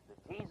it say?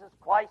 That Jesus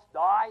Christ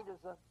died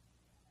as a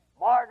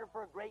martyr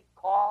for a great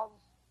cause,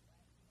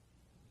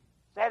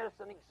 set us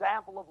an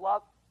example of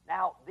love.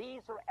 Now,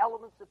 these are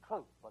elements of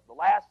truth, but the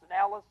last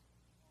analysis,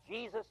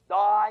 Jesus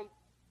died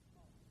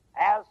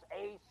as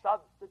a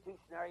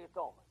substitutionary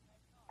atonement.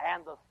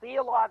 And the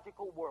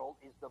theological world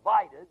is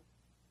divided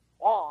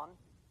on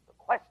the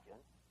question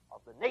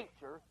of the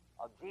nature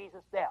of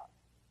Jesus' death.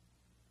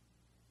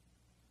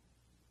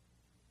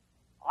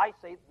 I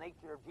say the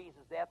nature of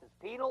Jesus' death is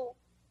penal,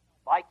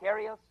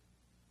 vicarious,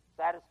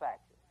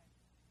 satisfaction.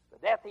 The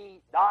death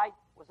he died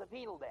was a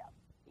penal death.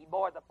 He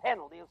bore the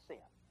penalty of sin.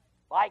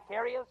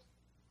 Vicarious,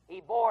 he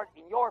bore it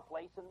in your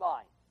place and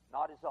mine,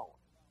 not his own.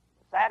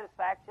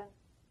 Satisfaction,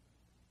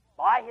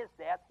 by his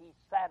death, he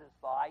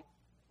satisfied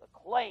the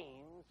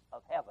claims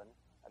of heaven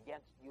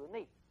against you and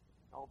me.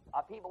 Now,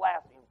 people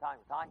ask me from time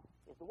to time,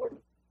 is the word